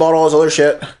 dude. You bought all his other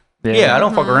shit. Yeah, I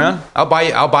don't fuck around. I'll buy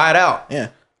it out. Yeah.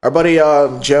 Our buddy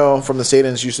Joe from the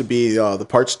Satans used to be the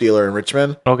parts dealer in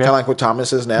Richmond. Okay. Kind of like what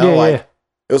Thomas is now. Yeah, like yeah.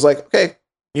 it was like, okay,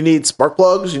 you need spark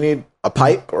plugs, you need a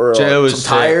pipe or Joe some is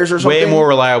tires or something. way more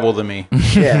reliable than me.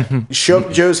 Yeah. You show up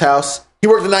at Joe's house. He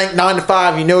worked the 9 to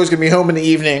 5. You know he's gonna be home in the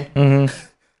evening.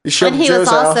 You show And up at he was Joe's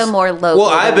also house. more local. Well,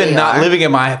 I've than been we not are. living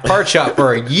in my part shop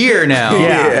for a year now.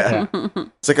 Yeah.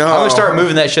 It's like, oh, I'm gonna start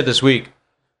moving that shit this week.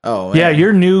 Oh, man. Yeah,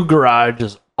 your new garage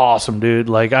is awesome, dude.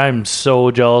 Like I'm so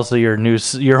jealous of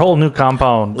your whole new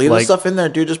compound. Leave the like, stuff in there,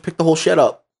 dude. Just pick the whole shit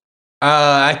up.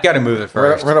 I got to move it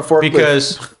first Rent a forklift.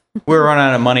 because we're running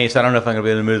out of money, so I don't know if I'm gonna be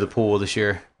able to move the pool this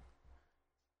year.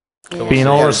 being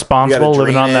all responsible,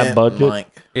 living on that budget. Like,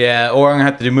 Yeah, or I'm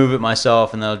gonna have to move it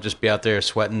myself, and I'll just be out there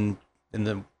sweating in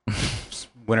the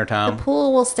wintertime. The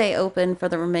pool will stay open for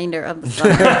the remainder of the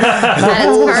summer at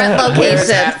its current where it's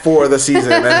location. at for the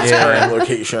season at its Yeah. current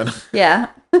location. Yeah.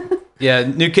 Yeah,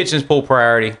 new kitchen's pool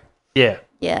priority. Yeah.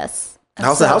 Yes.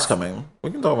 How's the house coming?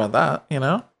 We can talk about that, you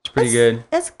know? It's pretty good.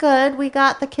 It's good. We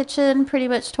got the kitchen pretty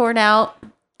much torn out.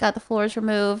 Got the floors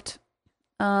removed.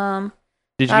 Did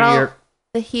you Got all get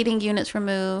the heating units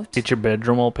removed. your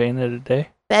bedroom all painted today?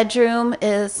 Bedroom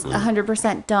is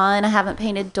 100% done. I haven't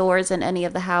painted doors in any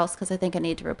of the house because I think I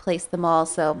need to replace them all,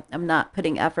 so I'm not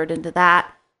putting effort into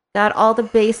that. Got all the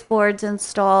baseboards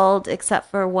installed except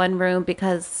for one room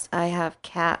because I have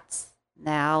cats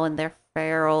now and they're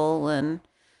feral and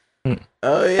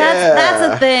Oh yeah,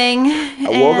 that's a thing.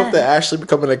 I woke up to Ashley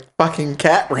becoming a fucking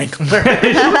cat wrangler.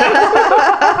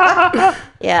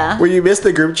 Yeah. Where you missed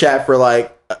the group chat for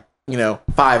like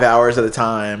 5 hours at a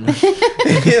time.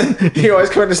 You always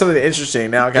come into something interesting.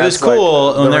 Now It was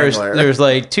cool when there's there's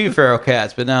like 2 feral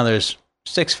cats, but now there's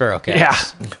 6 feral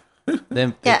cats.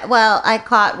 Then Yeah, well, I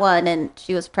caught one and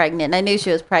she was pregnant. I knew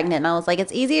she was pregnant and I was like,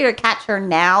 it's easier to catch her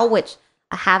now, which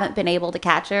I haven't been able to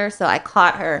catch her. So I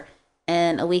caught her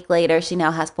and a week later she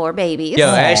now has 4 babies. Yo,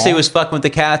 Ashley was fucking with the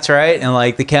cats, right? And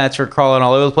like the cats were crawling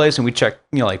all over the place, and we checked,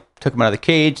 like took them out of the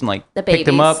cage and like The picked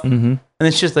them babies. up. Mm-hmm. And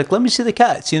then she's like, "Let me see the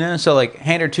cats," So like,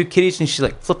 hand her 2 kitties, and she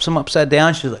like flips them upside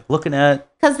down. She's like looking at.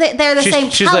 Because they're the same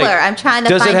she's color. like, I'm trying to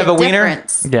does find it have a wiener?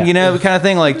 difference. Yeah. Kind of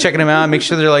thing, like checking them out, make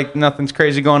sure they're like nothing's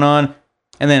crazy going on.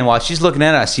 And then while she's looking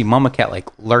at it, I see Mama Cat like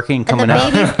lurking, And the coming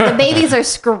out. babies are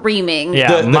screaming.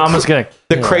 Yeah, The Mama's gonna.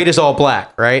 The crate is all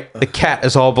black, right? The cat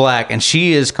is all black, and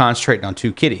she is concentrating on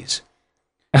 2 kitties.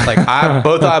 Like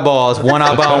both eyeballs, one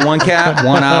eyeball on one cat,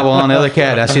 one eyeball on the other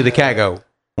cat. I see the cat go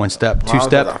 1 step, 2 Mom,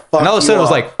 step, gonna fuck and all of a you sudden it was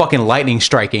up. like fucking lightning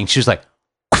striking. She was like,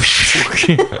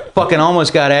 fucking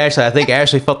almost got Ashley. I think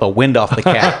Ashley felt the wind off the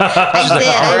cat. She's like,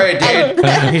 all right, dude,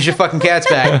 here's your fucking cat's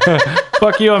back. And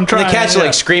Fuck you! I'm trying. the cats are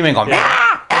like screaming, going,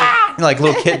 like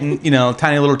little kitten,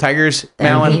 tiny little tigers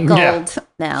They're a mowing. week Yeah. old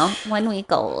now. 1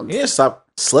 week old. You need to stop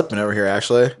slipping over here,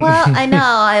 Ashley. Well, I know.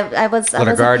 I wasn't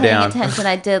her guard paying down. attention.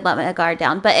 I did let my guard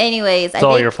down. But anyways, It's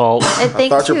all your fault. I I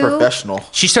think thought too, you're professional.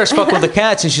 She starts fucking with the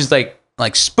cats, and she's like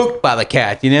spooked by the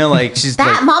cat. Like she's that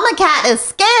like, mama cat is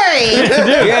scary.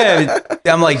 yeah.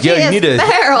 I'm like, yo, She you is need to.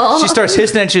 feral. She starts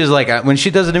hissing, and she's like, when she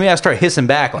does it to me, I start hissing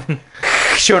back, like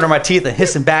showing her my teeth and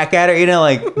hissing back at her,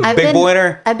 like I've big been- boy in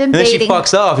her. I've been and then she baiting-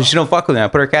 fucks off, and she don't fuck with me. I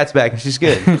put her cats back, and she's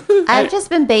good. I've just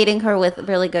been baiting her with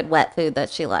really good wet food that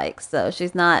she likes, so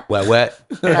she's not. Wet.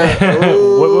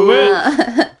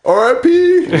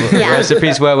 R.I.P. Yeah.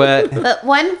 Recipes, wet. But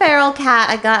one feral cat,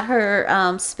 I got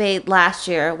her spayed last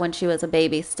year when she was a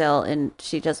baby still, and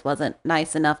she just wasn't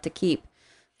nice enough to keep.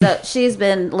 So she's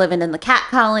been living in the cat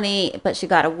colony, but she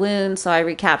got a wound, so I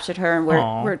recaptured her, and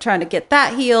Aw. we're trying to get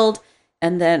that healed.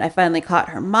 And then I finally caught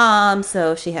her mom,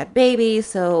 so she had babies.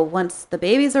 So once the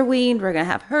babies are weaned, we're gonna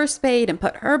have her spayed and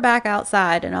put her back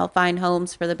outside, and I'll find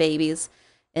homes for the babies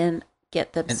and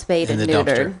get them spayed in and the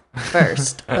neutered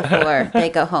first before they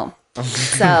go home.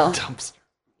 So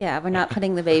yeah, we're not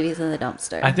putting the babies in the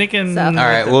dumpster. I think in So- All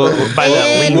right, by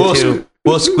that In- lean-to.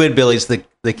 we'll Squidbillies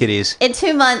the kitties. in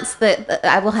 2 months,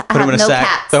 I will Put them have in a no sack,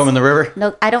 cats. throw them in the river.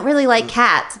 No, I don't really like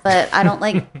cats, but I don't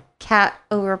like cat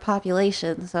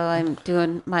overpopulation, so I'm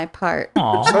doing my part.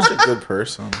 Aw. Such a good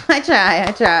person. I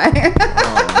try.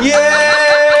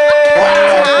 Yeah.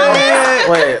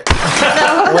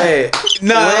 Wait.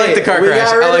 No, I like the car we crash.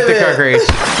 got rid I like of the car it. crash.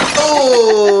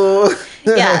 Oh.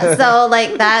 Yeah, so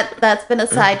like that's been a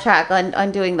sidetrack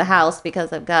on doing the house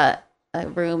because I've got a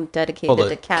room dedicated Full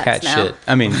to of cats cat now. shit.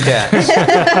 I mean, cats.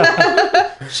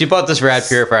 She bought this rat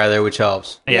purifier there, which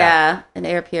helps. Yeah, an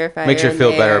air purifier. Makes her in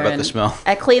feel better there, about the and smell.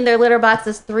 I clean their litter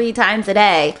boxes 3 times a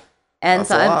day, and That's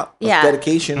so a lot. That's yeah,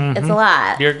 dedication. it's a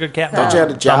lot. You're a good cat. Don't you have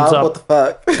a Thumbs job? up. What the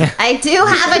fuck? I do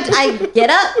have I get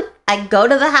up, I go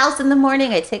to the house in the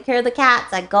morning, I take care of the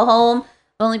cats, I go home.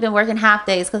 I've only been working half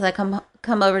days because I come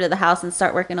over to the house and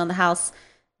start working on the house.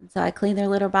 And so I clean their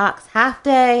litter box half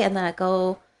day, and then I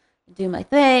go do my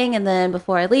thing, and then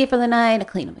before I leave for the night, I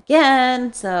clean them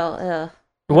again. So,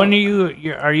 When are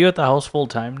you at the house full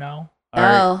time now?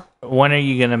 oh, When are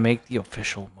you gonna make the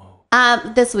official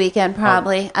move? this weekend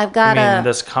probably. I've got I mean, a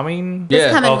this coming. this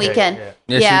Yeah. coming Okay, weekend. yeah.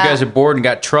 Yeah, so you guys are bored and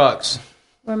got trucks.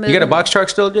 we're You got a box truck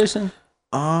still, Jason?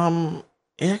 Yeah,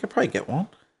 I could probably get one.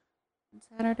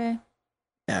 Saturday.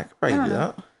 Yeah, I could probably do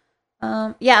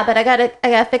that. Yeah, but I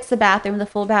gotta fix the bathroom. The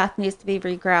full bath needs to be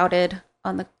regrouted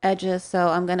on the edges, so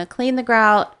I'm gonna clean the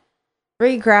grout,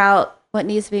 regrout what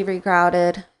needs to be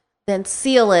regrouted, then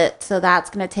seal it. So that's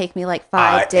gonna take me like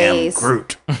 5 days.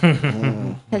 Groot.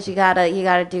 Because you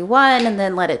gotta do one and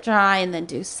then let it dry, and then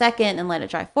do second and let it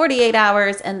dry 48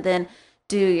 hours, and then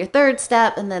do your third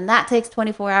step, and then that takes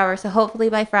 24 hours. So hopefully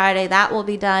by Friday that will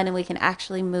be done, and we can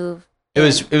actually move. It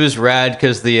was rad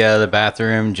because the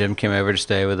bathroom, Jim came over to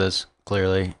stay with us,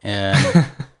 clearly. And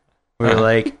we were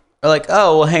like, are like,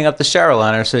 oh, we'll hang up the shower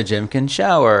liner so Jim can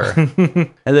shower.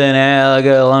 And then I'll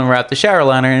go unwrap the shower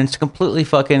liner, and it's completely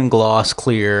fucking gloss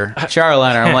clear shower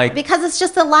liner. I'm like, Because it's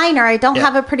just a liner. I don't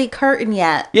have a pretty curtain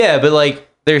yet. yeah, but like,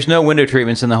 there's no window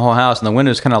treatments in the whole house, and the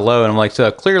window's kind of low. And I'm like, so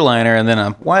a clear liner, and then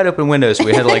a wide open window. So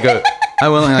we had to like go. I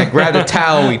went and like grabbed a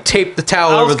towel. We taped the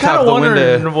towel I over was the kind top of of the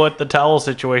wondering window. what the towel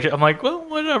situation. I'm like, well,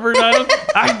 whatever.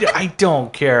 I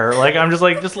don't care. Like, I'm just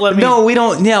like, just let me. No, we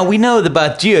don't. Yeah, we know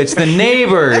about you. It's the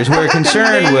neighbors we're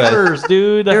concerned with. Neighbors,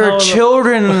 dude. The There hell are is it?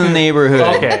 children in the neighborhood.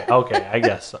 Okay, I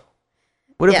guess so.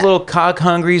 What if Yeah. little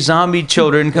cock-hungry zombie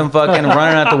children come fucking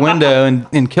running out the window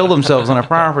and kill themselves on a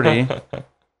property?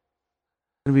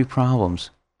 There'd be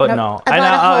problems. But Nope. no, I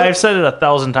bought a whole- I've said it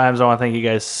 1,000 times. I want to thank you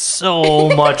guys so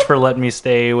much for letting me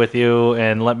stay with you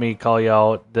and let me call you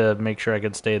out to make sure I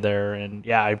could stay there. And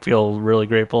yeah, I feel really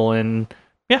grateful. And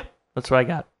yeah, that's what I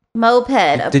got.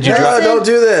 Moped. Did you No, drop- don't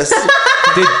do this.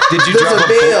 Did you There's drop a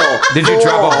bill. Did you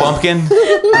drop a bumpkin?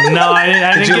 No, I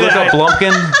Did didn't you look get up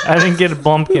Blumpkin? I didn't get a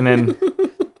bumpkin in.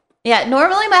 Yeah,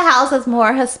 normally my house is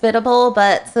more hospitable,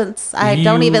 but since I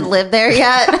don't You- even live there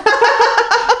yet,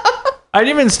 I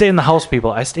didn't even stay in the house,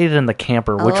 people. I stayed in the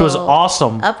camper, which was Oh.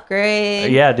 awesome. upgrade.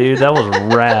 Yeah, dude, that was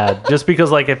rad. Just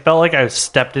because, like, it felt like I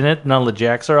stepped in it. None of the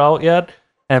jacks are out yet,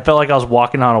 and it felt like I was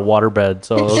walking on a waterbed.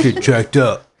 So it was- Get jacked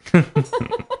up.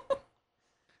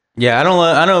 Yeah, I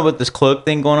don't know about this cloak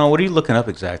thing going on. What are you looking up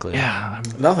exactly? yeah,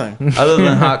 Nothing. Other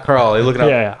than hot crawl, you looking up.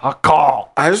 yeah, I'll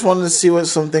call. I just wanted to see what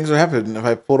some things would happen if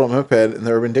I pulled up moped in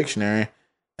the Urban Dictionary,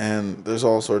 and there's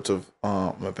all sorts of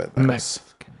moped things.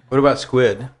 What about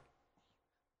squid?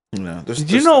 You know, Did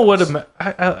you know what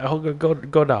I'll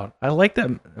go down? I like that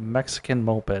a Mexican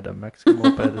moped. A Mexican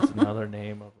moped is another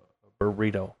name of a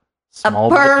burrito. A burro.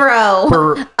 I'm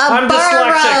burro.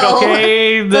 dyslexic.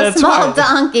 Okay, The that's small why-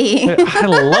 donkey. I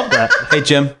love that. Hey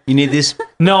Jim, you need these?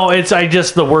 No, I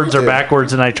just the words are Dude.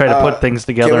 backwards, and I try to put things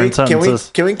together in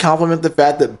sentences. Can we compliment the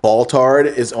fact that Baltard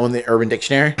is on the Urban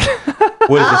Dictionary?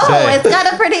 What does it Oh, say? it's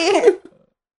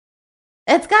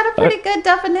got a pretty good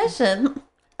definition.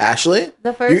 Ashley,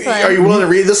 The first one. are you willing to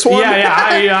read this one? Yeah,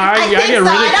 I think get so.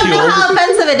 I don't know ridiculed. how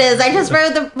offensive it is. I just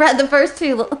read the first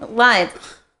two lines.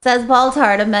 It says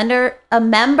Baltard, a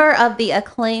member of the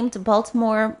acclaimed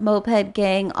Baltimore moped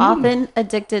gang, often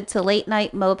addicted to late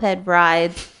night moped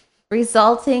rides,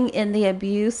 resulting in the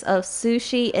abuse of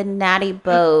sushi and natty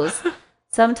bows.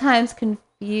 Sometimes confused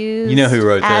You know who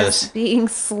wrote as this. being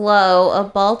slow, a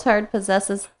Baltard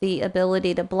possesses the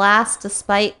ability to blast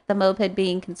despite the moped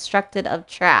being constructed of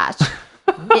trash.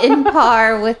 In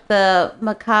par with the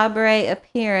macabre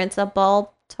appearance, a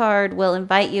Baltard will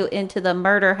invite you into the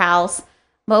murder house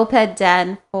moped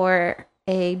den for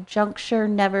a juncture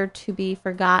never to be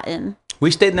forgotten.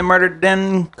 We stayed in the murder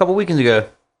den a couple weekends ago.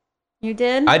 You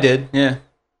did? I did, yeah.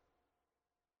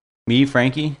 Me,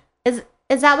 Frankie.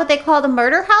 Is that what they call the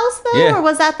murder house though? Yeah. Or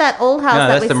was that old house No, that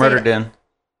that's we the murder stayed den.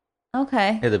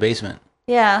 Okay. Yeah, the basement.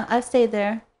 Yeah, I've stayed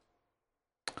there.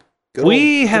 Good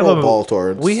We old- have good a old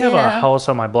Baltards. We have a Yeah. house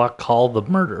on my block called the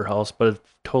Murder House, but a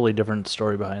totally different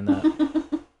story behind that.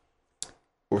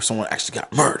 where someone actually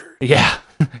got murdered. Yeah,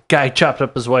 guy chopped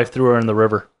up his wife, threw her in the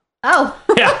river. Oh,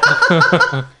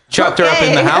 Yeah, Chopped her up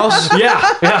in the Okay. house?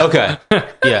 yeah. Okay.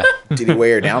 Yeah. Did he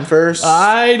weigh her down first?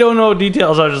 I don't know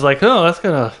details. I was just like, oh,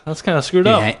 that's kind of screwed Do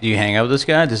you, up. do you hang out with this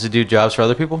guy? Does he do jobs for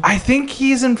other people? I think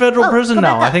he's in federal Oh, prison come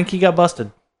now. back I up. think he got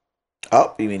busted.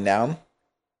 Up? You mean down?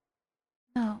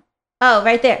 no. Oh,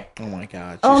 right there. Oh my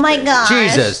god. Oh she's my crazy. god.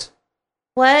 Jesus.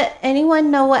 What?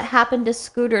 Anyone know what happened to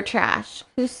Scooter Trash?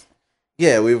 Who's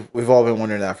Yeah, we've all been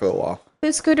wondering that for a while.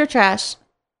 Scooter Trash?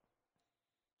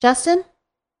 Justin?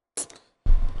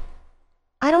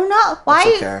 I don't know. Why?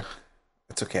 It's okay.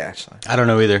 It's okay, Ashley. I don't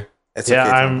know either. It's Yeah,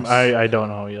 okay, Thomas. I don't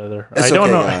know either. It's I don't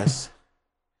okay, know. guys.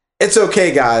 It's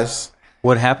okay, guys.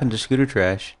 What happened to Scooter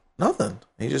Trash? Nothing.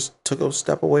 He just took a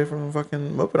step away from the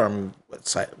fucking Moped Army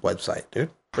website, dude.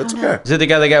 But it's Oh, no. okay. Is it the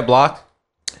guy that got blocked?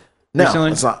 No,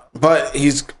 Recently? it's not. But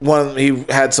he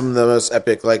had some of the most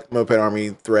epic like Moped Army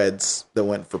threads that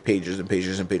went for pages and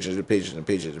pages and pages and pages and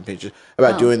pages and pages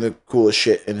about Oh. doing the coolest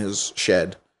shit in his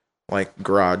shed, like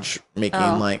garage, making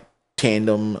Oh. like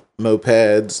tandem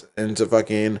mopeds into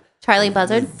fucking Charlie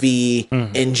Buzzard? V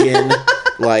engine,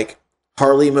 like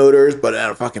Harley motors, but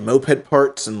out of fucking moped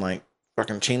parts and like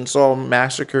fucking chainsaw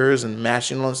massacres and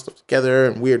mashing all this stuff together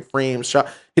and weird frames. Shot.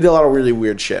 He did a lot of really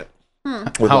weird shit.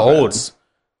 with How old? mopeds.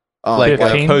 Like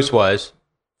 15? post wise?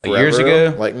 Like years forever.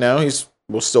 ago? Like no, he's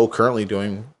still currently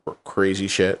doing crazy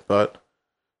shit, but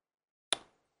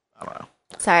I don't know.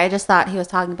 Sorry, I just thought he was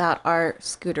talking about our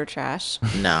Scooter Trash.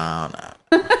 No.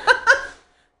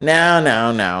 No.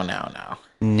 No.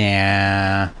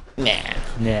 Nah.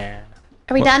 Nah.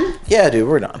 Are we done? Yeah, dude,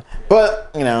 we're done.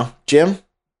 But, Jim?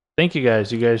 Thank you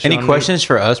guys. You guys. Any showing me- questions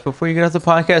for us before you get off the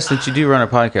podcast? Since you do run a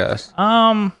podcast,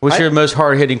 what's your most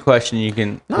hard hitting question you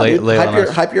can lay on us?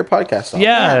 Hype your podcast up.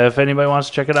 Yeah, if anybody wants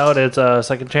to check it out, it's a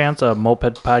Second Chance, a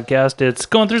moped podcast. It's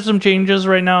going through some changes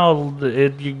right now.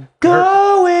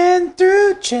 Going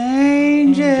through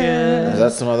changes. Is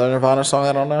that some other Nirvana song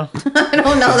I don't know? I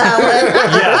don't know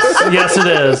that Yes, it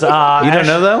is. You don't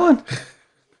know that one?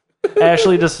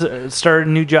 Ashley just started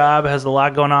a new job, has a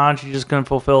lot going on. She just couldn't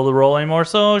fulfill the role anymore,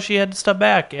 so she had to step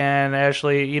back. And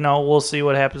Ashley, we'll see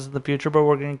what happens in the future, but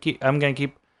I'm gonna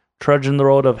keep trudging the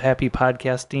road of happy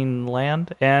podcasting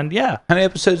land. And yeah, How many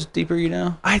episodes deep are you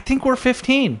now? I think we're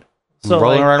 15. So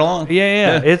Rolling right along.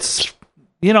 Yeah. It's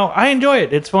I enjoy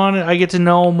it. It's fun. I get to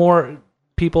know more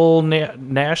people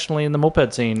nationally in the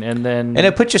moped scene, and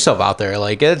it puts yourself out there.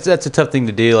 Like that's a tough thing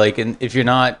to do. Like, and if you're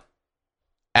not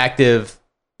active,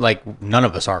 like none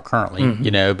of us are currently,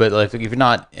 but like if you're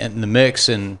not in the mix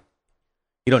and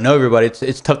you don't know everybody,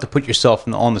 it's tough to put yourself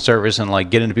on the service and like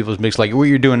get into people's mix, like what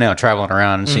you're doing now, traveling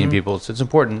around and seeing people. It's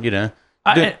important,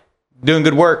 doing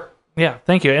good work. Yeah,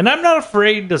 thank you. And I'm not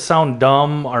afraid to sound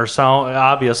dumb or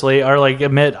like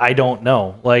admit I don't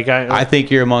know. Like I think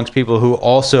you're amongst people who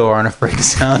also aren't afraid to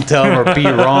sound dumb or be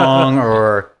wrong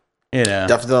or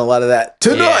Definitely done a lot of that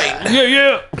tonight.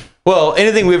 Yeah. Well,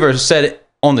 anything we've ever said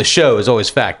on the show is always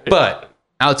fact, but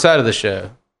outside of the show,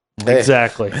 Hey,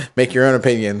 Exactly. Make your own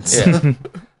opinions. yeah.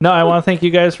 No, I want to thank you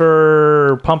guys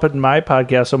for pumping my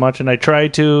podcast so much, and I try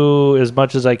to as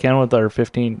much as I can with our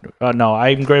 15. No,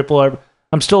 I'm grateful.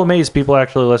 I'm still amazed people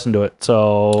actually listen to it.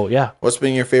 So yeah, What's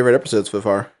been your favorite episode so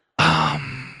far?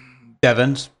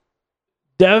 Devon's.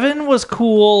 Devin was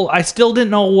cool. I still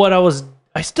didn't know what I was.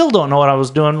 I still don't know what I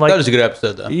was doing. Like That was a good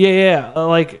episode, though. yeah.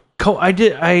 Like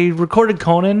I recorded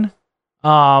Conan,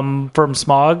 from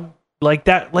Smog, like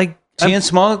that. Like Seeing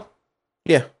Smog?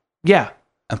 Yeah. yeah.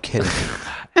 I'm kidding.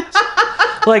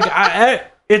 Like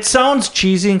it sounds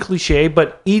cheesy and cliche,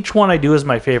 but each one I do is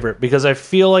my favorite because I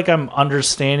feel like I'm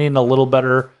understanding a little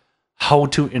better how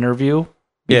to interview.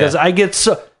 Because I get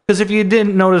so. Because if you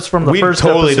didn't notice from the We first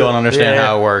totally episode, don't understand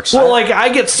how it works. Well, like I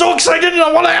get so excited and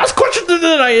I want to ask questions, and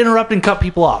then I interrupt and cut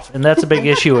people off, and that's a big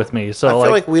issue with me. So I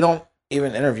feel like we don't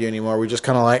even interview anymore. We just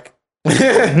kind of like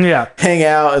yeah, hang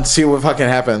out and see what fucking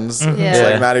happens. It's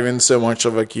Yeah. like not even so much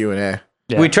of a Q&A.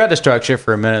 Yeah. We tried to structure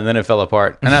for a minute and then it fell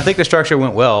apart. And I think the structure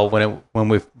went well when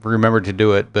we remembered to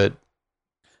do it, but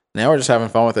Now we're just having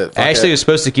fun with it. Fuck Ashley it. was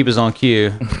supposed to keep us on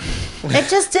cue. It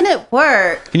just didn't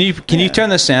work. Can you turn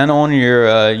the sound on your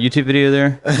YouTube video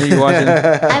there that you're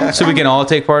watching so we can all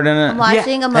take part in I'm it?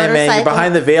 watching a Hey motorcycle. man, you're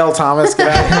behind the veil, Thomas. Get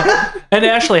out. And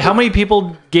Ashley, how many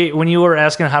people when you were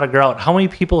asking how to grow out? How many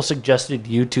people suggested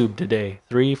YouTube today?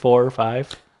 3, 4,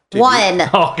 5? One.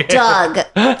 Okay. Doug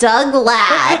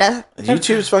Ladd.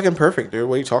 YouTube's fucking perfect, dude.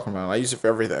 What are you talking about? I use it for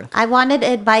everything. I wanted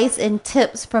advice and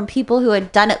tips from people who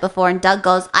had done it before, and Doug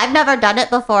goes, "I've never done it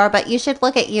before, but you should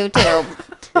look at YouTube."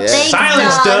 Thanks,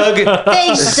 Silence, Doug.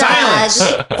 Thanks, Silence.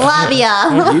 Doug. Love ya.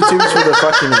 YouTube's for the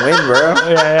fucking win, bro.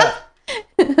 Yeah.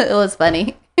 It was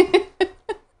funny.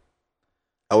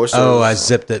 I wish. Oh, I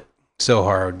zipped it so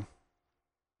hard.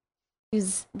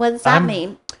 What does that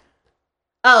mean?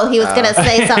 Oh, he was gonna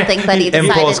say something, but he decided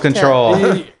Impulse control.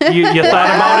 You thought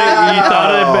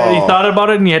about it. You thought about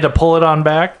it, and you had to pull it on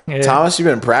back. Yeah. Thomas, you've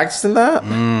been practicing that?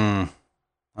 That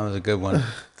was a good one.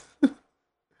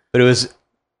 But it was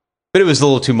a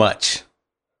little too much.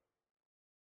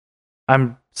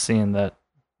 I'm seeing that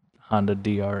Honda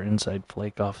DR inside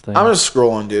flake off thing. I'm just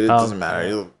scrolling, dude. It Oh. doesn't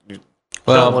matter.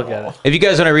 Well, Don't look at it. if you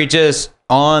guys want to reach us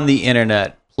on the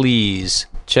internet, please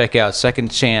check out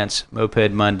Second Chance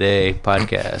Moped Monday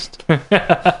podcast.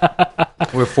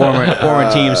 We're forming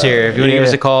teams here. If you want to give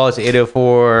us a call, it's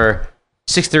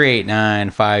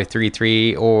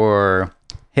 804-638-9533 or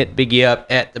hit Biggie up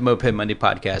at the Moped Monday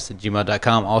podcast at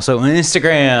gmail.com. Also on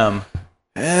Instagram.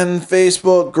 And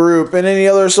Facebook group and any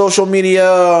other social media.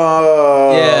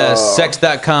 Yeah,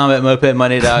 sex.com at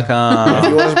mopedmonday.com. If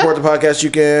you want to support the podcast,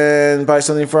 you can buy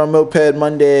something from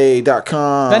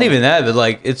mopedmonday.com. Not even that, but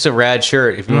like it's a rad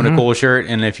shirt. If you want a cool shirt,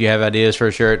 and if you have ideas for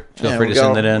a shirt, feel free to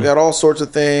send it in. We got all sorts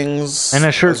of things. And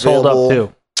the shirt's sold up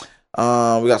too.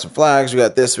 We got some flags. We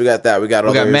got this. We got that. We got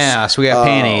masks. We got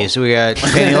panties. We got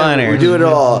panty liners. We do it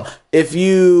all. If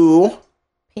you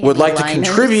would like to Liners.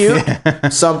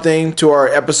 contribute something to our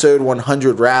episode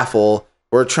 100 raffle,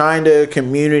 we're trying to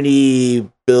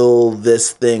community build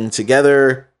this thing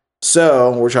together.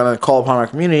 So we're trying to call upon our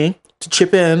community to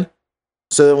chip in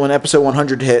so that when episode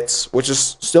 100 hits, which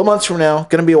is still months from now,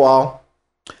 going to be a while,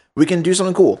 we can do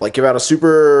something cool. Like give out a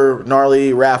super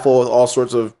gnarly raffle with all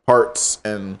sorts of parts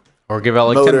and Or give out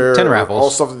like motor, 10 all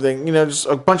raffles. stuff, just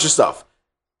a bunch of stuff.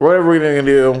 Whatever we're gonna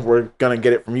do, we're gonna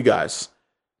get it from you guys.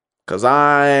 Cause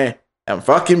I am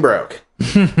fucking broke.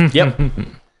 Yep.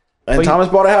 And Thomas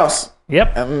bought a house.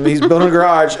 Yep. And he's building a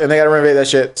garage and they gotta renovate that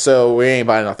shit, so we ain't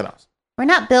buying nothing else. We're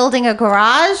not building a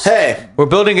garage. Hey, We're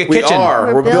building a we kitchen.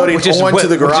 are. We're building Which is onto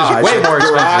the which is garage. way more The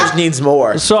garage expensive. needs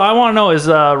more. So I want to know, is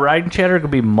Ride and Chatter going to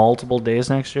be multiple days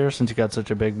next year since you got such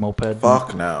a big moped?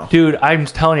 Fuck no. Dude, I'm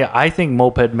telling you, I think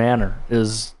Moped Manor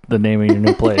is the name of your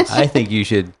new place. I think you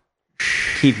should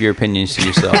keep your opinions to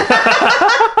yourself.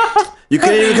 You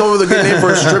can't even come up with a good name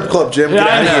for a strip club, Jim. Get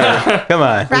out of here. Come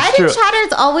on. Ride true. and Chatter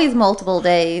is always multiple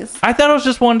days. I thought it was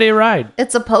just 1 day ride.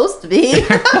 It's supposed to be.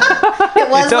 It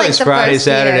was It's always the Friday, first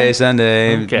Saturday, year.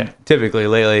 Sunday. Okay. Typically,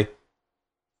 lately.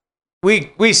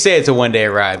 We say it's a 1 day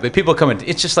ride, but people come in.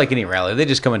 It's just like any rally. They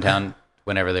just come in town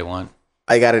whenever they want.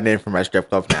 I got a name for my strip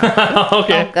club now.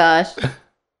 Okay. Oh gosh.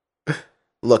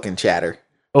 Look and Chatter.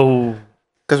 Oh.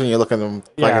 Because when you look at them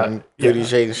Yeah, fucking booty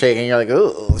shaking, you're like,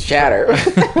 ooh, Chatter.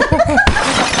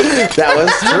 That was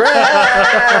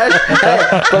trash.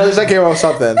 Hey, but at least I came up with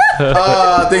something.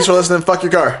 Thanks for listening. Fuck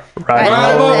your car. Ride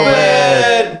Ride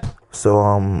Moped. So,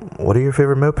 what are your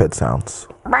favorite moped sounds?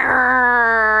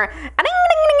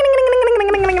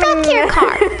 Fuck your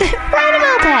car. Ride a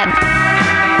moped.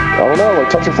 I don't know, like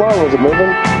touch a flower, was it moving?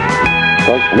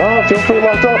 Like, nah, I feel pretty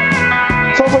locked up.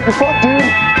 Sounds like you're fucked, dude.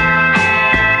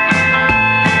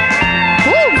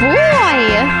 Oh boy.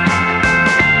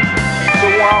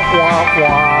 Wah, wah,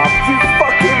 wah.